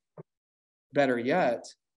adjustments? Better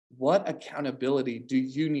yet, what accountability do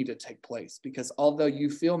you need to take place? Because although you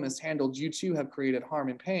feel mishandled, you too have created harm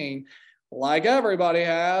and pain, like everybody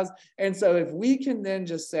has. And so if we can then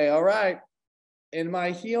just say, all right, in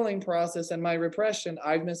my healing process and my repression,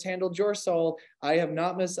 I've mishandled your soul. I have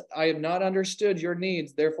not understood your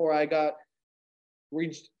needs. Therefore, I got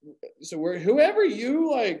reached. So whoever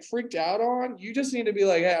you like freaked out on, you just need to be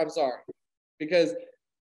like, hey, I'm sorry, because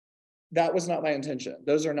that was not my intention.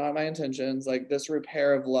 Those are not my intentions. Like this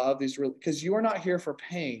repair of love, because you are not here for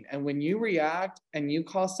pain. And when you react and you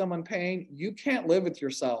cause someone pain, you can't live with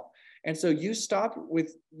yourself. And so you stop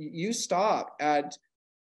at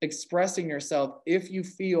expressing yourself if you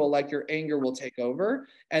feel like your anger will take over.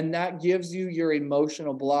 And that gives you your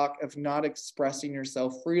emotional block of not expressing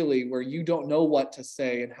yourself freely, where you don't know what to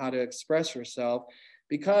say and how to express yourself,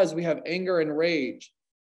 because we have anger and rage.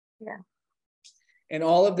 Yeah. And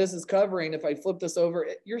all of this is covering, if I flip this over,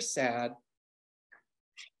 you're sad.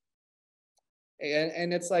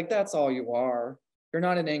 And it's like, that's all you are. You're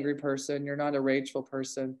not an angry person. You're not a rageful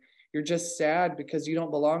person. You're just sad because you don't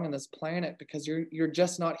belong on this planet, because you're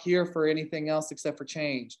just not here for anything else except for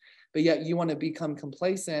change. But yet you want to become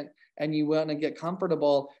complacent and you want to get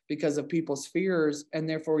comfortable because of people's fears. And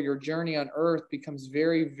therefore your journey on earth becomes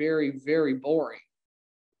very, very, very boring.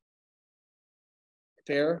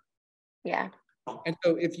 Fair? Yeah. And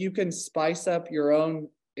so if you can spice up your own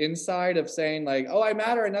inside of saying like, oh, I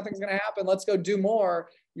matter and nothing's going to happen, let's go do more,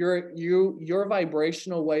 your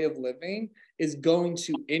vibrational way of living is going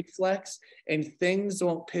to inflex, and things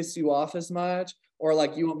won't piss you off as much, or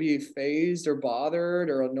like you won't be fazed or bothered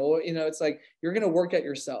or annoyed. It's like you're going to work at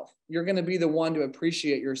yourself. You're going to be the one to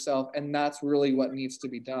appreciate yourself. And that's really what needs to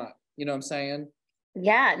be done. You know what I'm saying?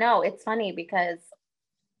 Yeah, no, it's funny because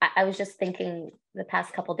I was just thinking the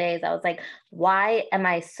past couple of days, I was like, why am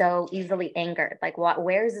I so easily angered? Like,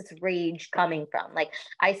 where is this rage coming from? Like,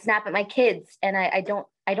 I snap at my kids and I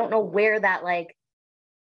don't know where that, like,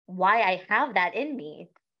 why I have that in me.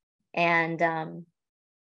 And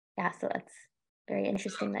yeah, so that's very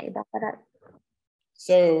interesting that you brought that up.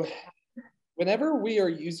 So whenever we are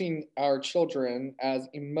using our children as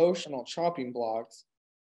emotional chopping blocks,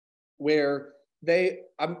 where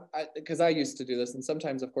because I used to do this, and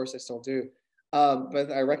sometimes, of course, I still do.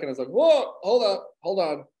 But I recognize like, whoa, hold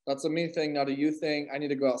on. That's a me thing, not a you thing. I need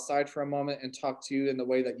to go outside for a moment and talk to you in the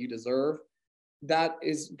way that you deserve. That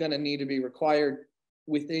is going to need to be required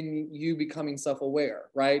within you becoming self-aware,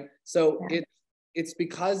 right? So yeah. It's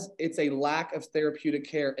because it's a lack of therapeutic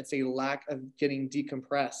care. It's a lack of getting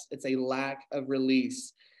decompressed. It's a lack of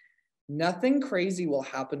release. Nothing crazy will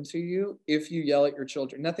happen to you if you yell at your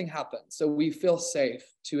children. Nothing happens. So we feel safe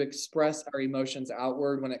to express our emotions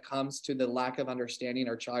outward when it comes to the lack of understanding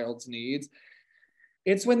our child's needs.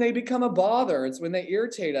 It's when they become a bother. It's when they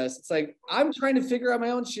irritate us. It's like, I'm trying to figure out my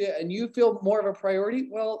own shit and you feel more of a priority.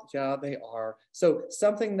 Well, yeah, they are. So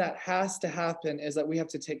something that has to happen is that we have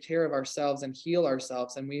to take care of ourselves and heal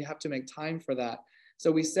ourselves. And we have to make time for that.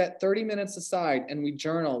 So we set 30 minutes aside and we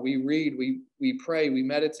journal, we read, we pray, we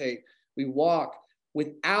meditate, we walk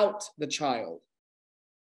without the child.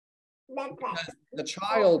 Because the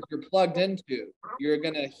child you're plugged into, you're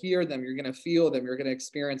going to hear them, you're going to feel them, you're going to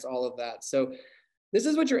experience all of that. So this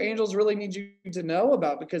is what your angels really need you to know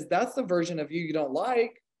about, because that's the version of you don't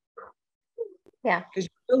like. Yeah. Because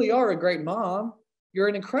you really are a great mom. You're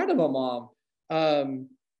an incredible mom.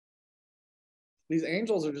 These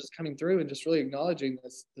angels are just coming through and just really acknowledging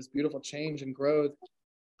this beautiful change and growth.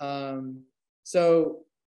 So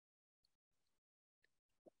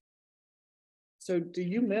do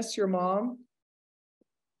you miss your mom?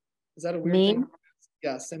 Is that a weird thing?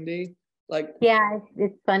 Yeah, Cindy. Like, yeah,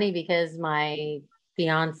 it's funny because my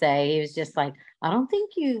fiance, he was just like, I don't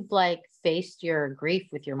think you've like faced your grief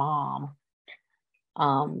with your mom.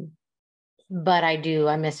 But I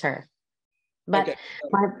miss her. But okay.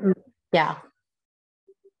 Yeah.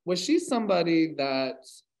 Was she somebody that,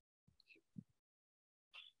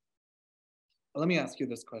 let me ask you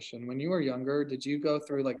this question. When you were younger, did you go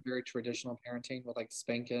through like very traditional parenting with like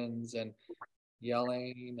spankings and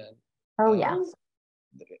yelling and yeah,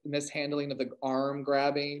 mishandling of the arm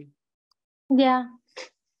grabbing? Yeah.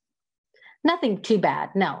 Nothing too bad,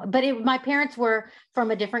 no. But my parents were from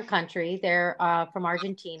a different country. They're from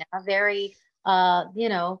Argentina. Very,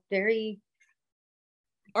 very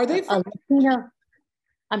Are they from, Latino.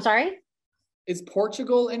 I'm sorry? is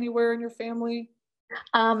Portugal anywhere in your family?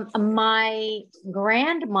 My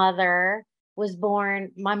grandmother was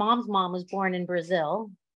born, my mom's mom was born in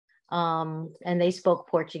Brazil. And they spoke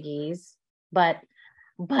Portuguese, but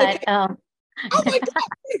Okay. Oh my God.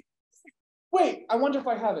 Wait, I wonder if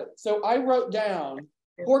I have it. So I wrote down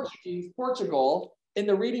Portuguese, Portugal in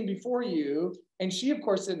the reading before you, and she of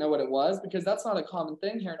course didn't know what it was because that's not a common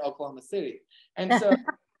thing here in Oklahoma City. And so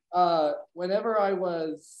whenever I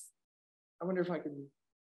wonder if I can,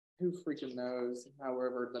 who freaking knows how,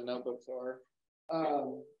 wherever the notebooks are.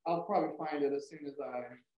 I'll probably find it as soon as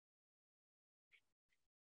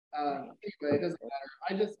anyway, it doesn't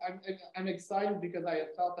matter. I'm excited because I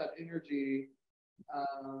had felt that energy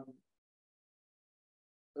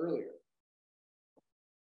earlier.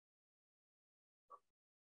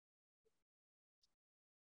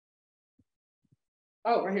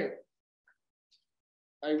 Oh, right here.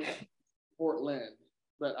 Portland,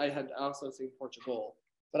 but I had also seen Portugal,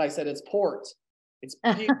 but I said it's port. It's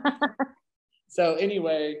so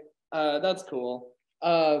anyway, that's cool.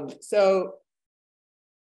 So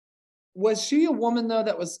was she a woman though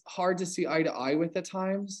that was hard to see eye to eye with at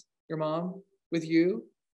times? Your mom with you?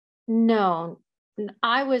 No,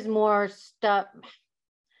 I was more stuck.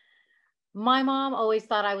 My mom always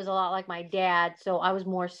thought I was a lot like my dad, so I was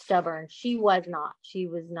more stubborn. She was not. She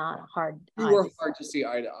was not hard. You were hard to see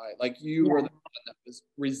eye to eye. Like you were the one that was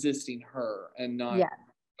resisting her and not. Yeah.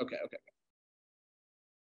 Okay.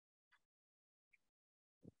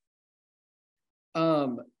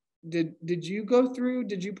 Did you go through,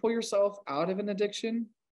 did you pull yourself out of an addiction?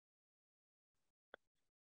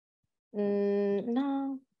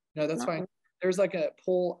 No. No, that's fine. There's like a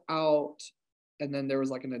pull out, and then there was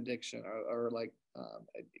like an addiction or like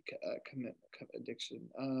a commitment addiction.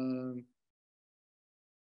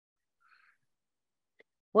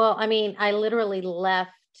 Well, I mean, I literally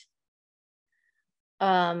left.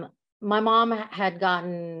 My mom had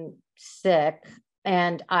gotten sick,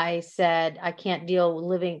 and I said, I can't deal with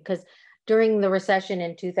living, because during the recession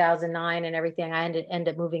in 2009 and everything, I ended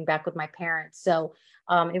up moving back with my parents. So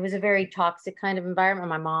it was a very toxic kind of environment.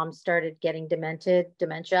 My mom started getting dementia,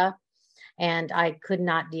 and I could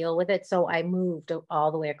not deal with it. So I moved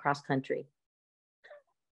all the way across country.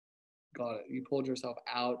 Got it. You pulled yourself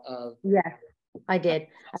out of. Yes, I did.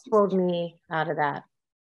 I pulled me out of that.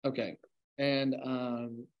 Okay. And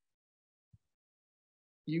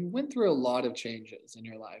you went through a lot of changes in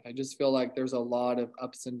your life. I just feel like there's a lot of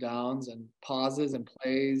ups and downs and pauses and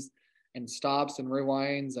plays and stops and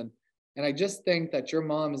rewinds. And I just think that your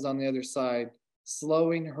mom is on the other side,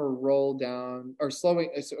 slowing her roll down, or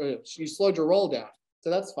she slowed your roll down.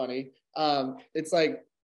 So that's funny. It's like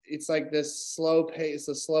this slow pace,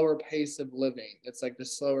 a slower pace of living. It's like the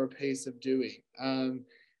slower pace of doing.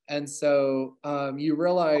 And so you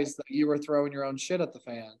realized that you were throwing your own shit at the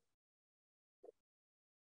fan.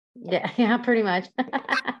 Yeah, pretty much.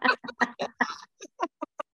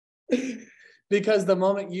 Because the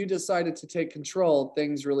moment you decided to take control,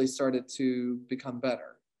 things really started to become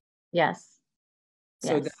better. Yes.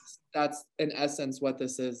 So yes. That's in essence what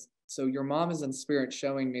this is. So your mom is in spirit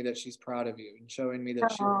showing me that she's proud of you and showing me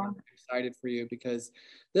that she's excited for you, because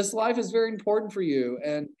this life is very important for you.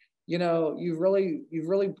 And you've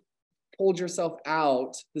really pulled yourself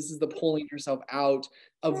out. This is the pulling yourself out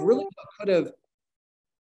of really what could have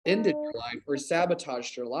ended your life or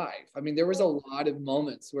sabotaged your life. I mean, there was a lot of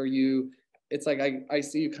moments where it's like I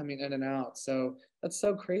see you coming in and out. So that's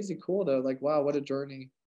so crazy cool though. Like, wow, what a journey.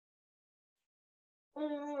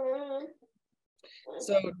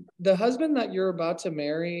 So the husband that you're about to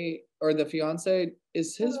marry, or the fiance,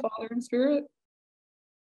 is his father in spirit?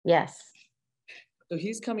 Yes. So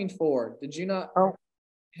he's coming forward. Did you not know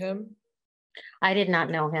him? I did not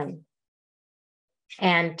know him.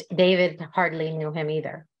 And David hardly knew him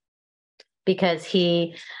either, because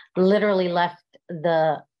he literally left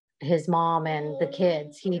his mom and the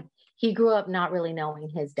kids. He grew up not really knowing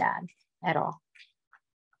his dad at all.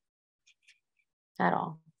 At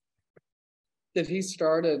all. Did he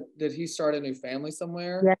start a new family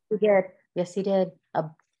somewhere? Yes, he did. Yes, he did.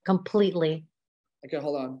 Completely. Okay,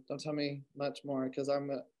 hold on. Don't tell me much more, because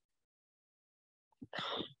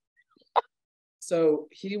So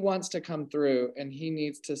he wants to come through, and he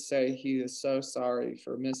needs to say he is so sorry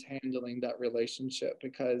for mishandling that relationship,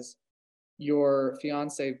 because your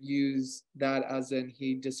fiance views that as in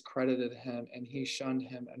he discredited him and he shunned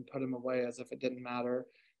him and put him away as if it didn't matter.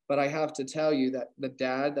 But I have to tell you that the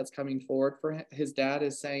dad that's coming forward for his dad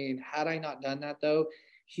is saying, had I not done that though,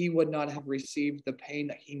 he would not have received the pain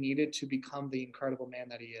that he needed to become the incredible man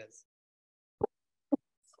that he is.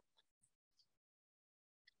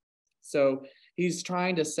 So he's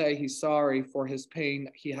trying to say he's sorry for his pain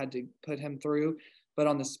that he had to put him through. But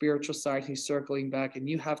on the spiritual side, he's circling back. And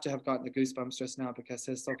you have to have gotten the goosebumps just now because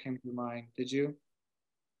his still came through mine. Did you?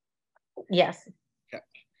 Yes. Okay.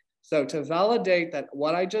 So to validate that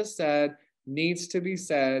what I just said needs to be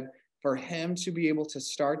said for him to be able to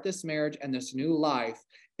start this marriage and this new life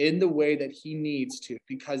in the way that he needs to,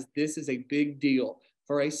 because this is a big deal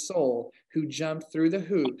for a soul who jumped through the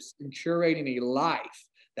hoops in curating a life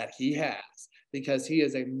that he has, because he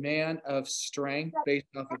is a man of strength based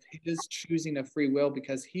off of his choosing of free will,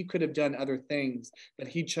 because he could have done other things, but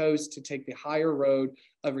he chose to take the higher road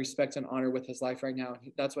of respect and honor with his life right now.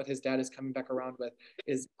 That's what his dad is coming back around with,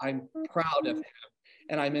 is I'm proud of him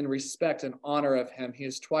and I'm in respect and honor of him. He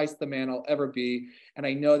is twice the man I'll ever be. And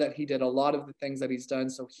I know that he did a lot of the things that he's done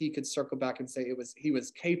so he could circle back and say he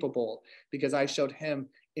was capable, because I showed him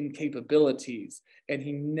incapabilities, and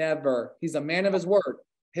he's a man of his word.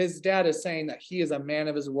 His dad is saying that he is a man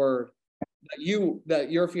of his word, that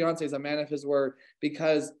your fiance is a man of his word,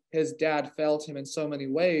 because his dad failed him in so many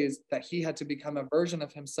ways that he had to become a version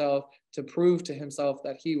of himself to prove to himself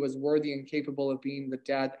that he was worthy and capable of being the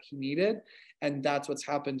dad that he needed. And that's what's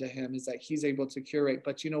happened to him, is that he's able to curate.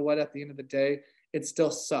 But you know what? At the end of the day, it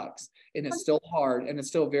still sucks, and it's still hard, and it's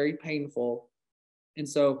still very painful. And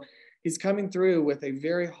so he's coming through with a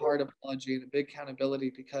very hard apology and a big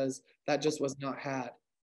accountability, because that just was not had.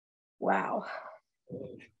 Wow.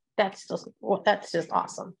 That's just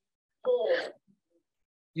awesome.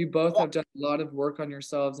 You both have done a lot of work on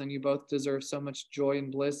yourselves, and you both deserve so much joy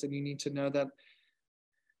and bliss. And you need to know that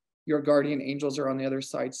your guardian angels are on the other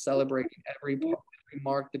side, celebrating every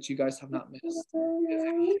mark that you guys have not missed.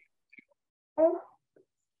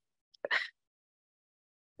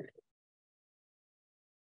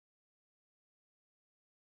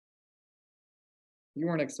 You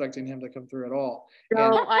weren't expecting him to come through at all.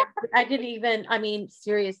 No, I didn't even, I mean,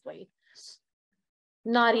 seriously,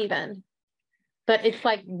 not even. But it's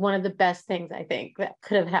like one of the best things I think that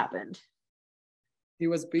could have happened. He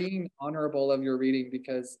was being honorable of your reading,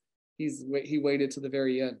 because he waited to the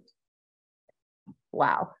very end.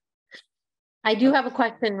 Wow. I do have a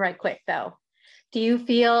question right quick though. Do you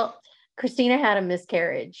feel Christina had a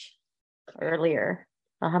miscarriage earlier?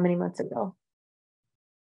 How many months ago?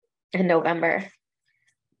 In November.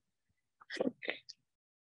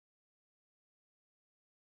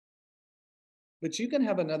 But you can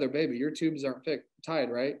have another baby. Your tubes aren't tied,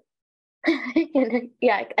 right?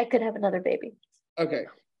 Yeah, I could have another baby. Okay,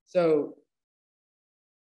 so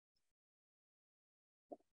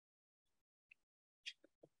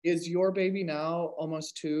is your baby now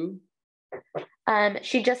almost 2?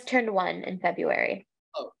 She just turned 1 in February.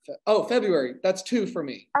 Oh, February. That's 2 for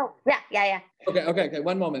me. Oh, yeah. Okay.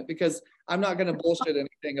 1 moment, because I'm not going to bullshit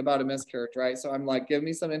anything about a miscarriage, right? So I'm like, give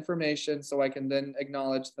me some information so I can then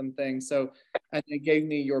acknowledge some things. So, and they gave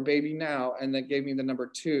me your baby now, and they gave me the number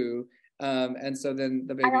 2. And so then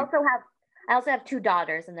the baby. I also have 2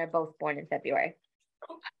 daughters, and they're both born in February.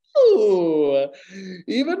 Ooh,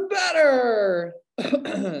 even better.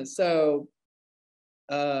 So,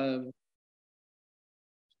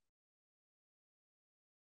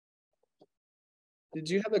 did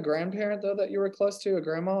you have a grandparent though that you were close to, a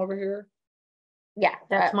grandma over here? Yeah,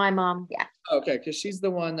 that's my mom. Yeah. Okay, because she's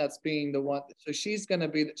the one that's being the one. So she's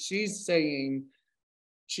saying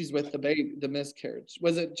she's with the baby, the miscarriage.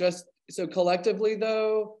 Was it just so collectively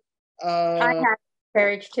though? I had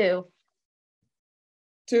miscarriage too.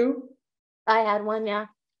 2? I had one, yeah.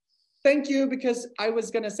 Thank you, because I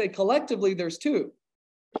was gonna say collectively there's 2.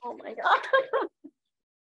 Oh my God.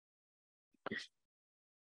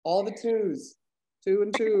 All the 2s, 2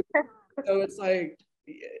 and 2. So it's like,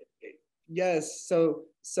 yes. So,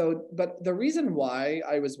 but the reason why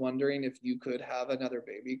I was wondering if you could have another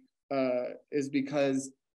baby is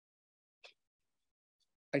because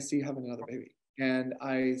I see you having another baby, and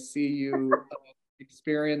I see you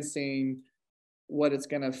experiencing what it's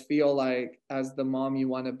going to feel like as the mom you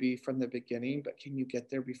want to be from the beginning, but can you get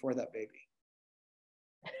there before that baby?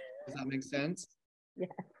 Does that make sense? Yes.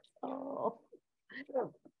 Oh.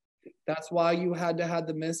 That's why you had to have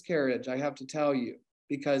the miscarriage, I have to tell you,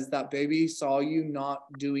 because that baby saw you not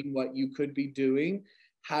doing what you could be doing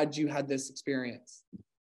had you had this experience.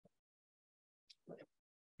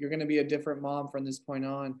 You're going to be a different mom from this point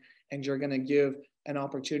on, and you're going to give an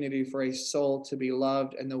opportunity for a soul to be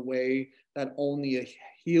loved in the way that only a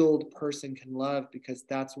healed person can love, because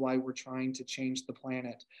that's why we're trying to change the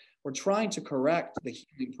planet. We're trying to correct the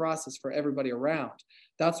healing process for everybody around.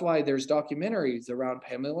 That's why there's documentaries around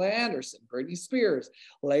Pamela Anderson, Britney Spears,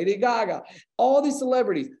 Lady Gaga, all these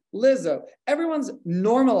celebrities, Lizzo. Everyone's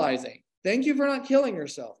normalizing. Thank you for not killing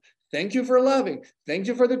yourself. Thank you for loving. Thank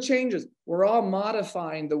you for the changes. We're all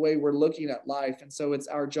modifying the way we're looking at life. And so it's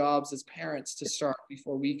our jobs as parents to start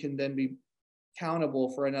before we can then be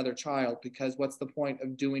accountable for another child, because what's the point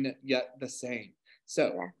of doing it yet the same?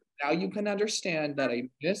 So now you can understand that a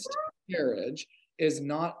miscarriage is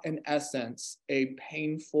not in essence a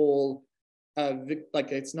painful,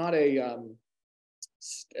 like it's not a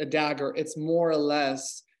dagger. It's more or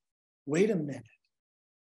less, wait a minute.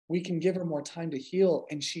 We can give her more time to heal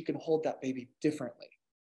and she can hold that baby differently.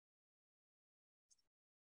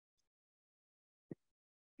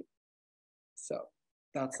 So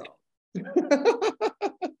that's all.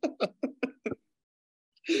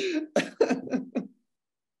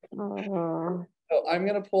 So I'm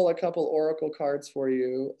going to pull a couple oracle cards for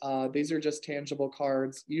you. These are just tangible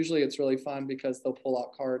cards. Usually it's really fun because they'll pull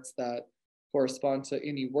out cards that correspond to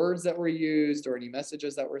any words that were used or any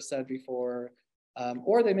messages that were said before.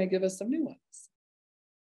 Or they may give us some new ones.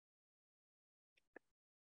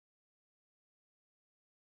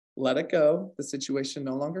 Let it go. The situation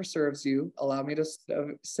no longer serves you. Allow me to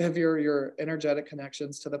sever your energetic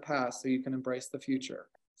connections to the past so you can embrace the future.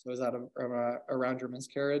 So is that around your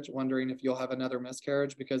miscarriage? Wondering if you'll have another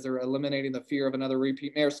miscarriage because they're eliminating the fear of another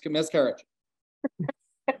repeat miscarriage.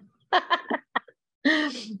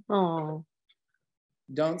 Oh.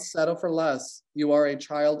 Don't settle for less. You are a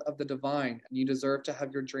child of the divine and you deserve to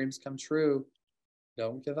have your dreams come true.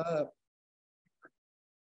 Don't give up.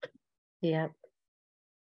 Yep.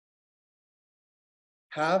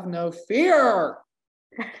 Have no fear.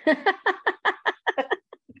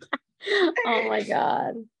 Oh my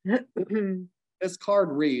God. This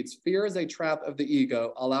card reads, fear is a trap of the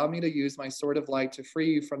ego. Allow me to use my sword of light to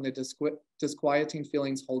free you from the disquieting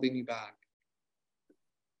feelings holding you back.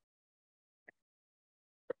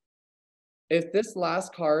 If this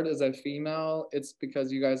last card is a female, it's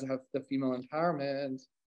because you guys have the female empowerment.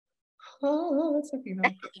 Oh, that's a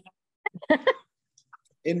female.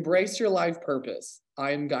 Embrace your life purpose.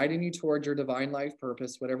 I am guiding you toward your divine life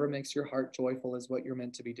purpose. Whatever makes your heart joyful is what you're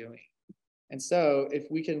meant to be doing. And so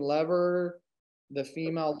if we can lever the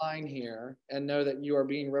female line here and know that you are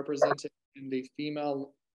being represented in the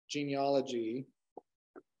female genealogy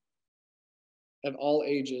of all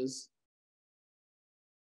ages,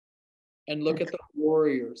 and look at the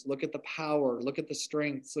warriors, look at the power, look at the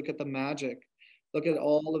strengths, look at the magic, look at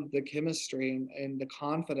all of the chemistry and the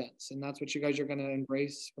confidence. And that's what you guys are going to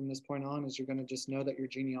embrace from this point on, is you're going to just know that your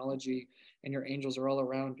genealogy and your angels are all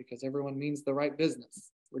around, because everyone means the right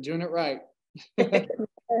business. We're doing it right.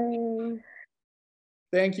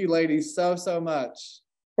 Thank you, ladies, so much.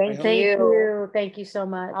 Thank you. Thank you so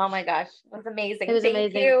much. Oh my gosh, it was amazing. It was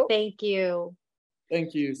amazing. You. Thank you.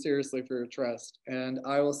 Thank you, seriously, for your trust. And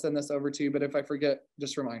I will send this over to you, but if I forget,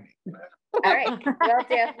 just remind me. All right, will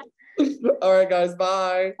do. All right, guys,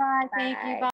 bye. Bye. Thank you. Bye.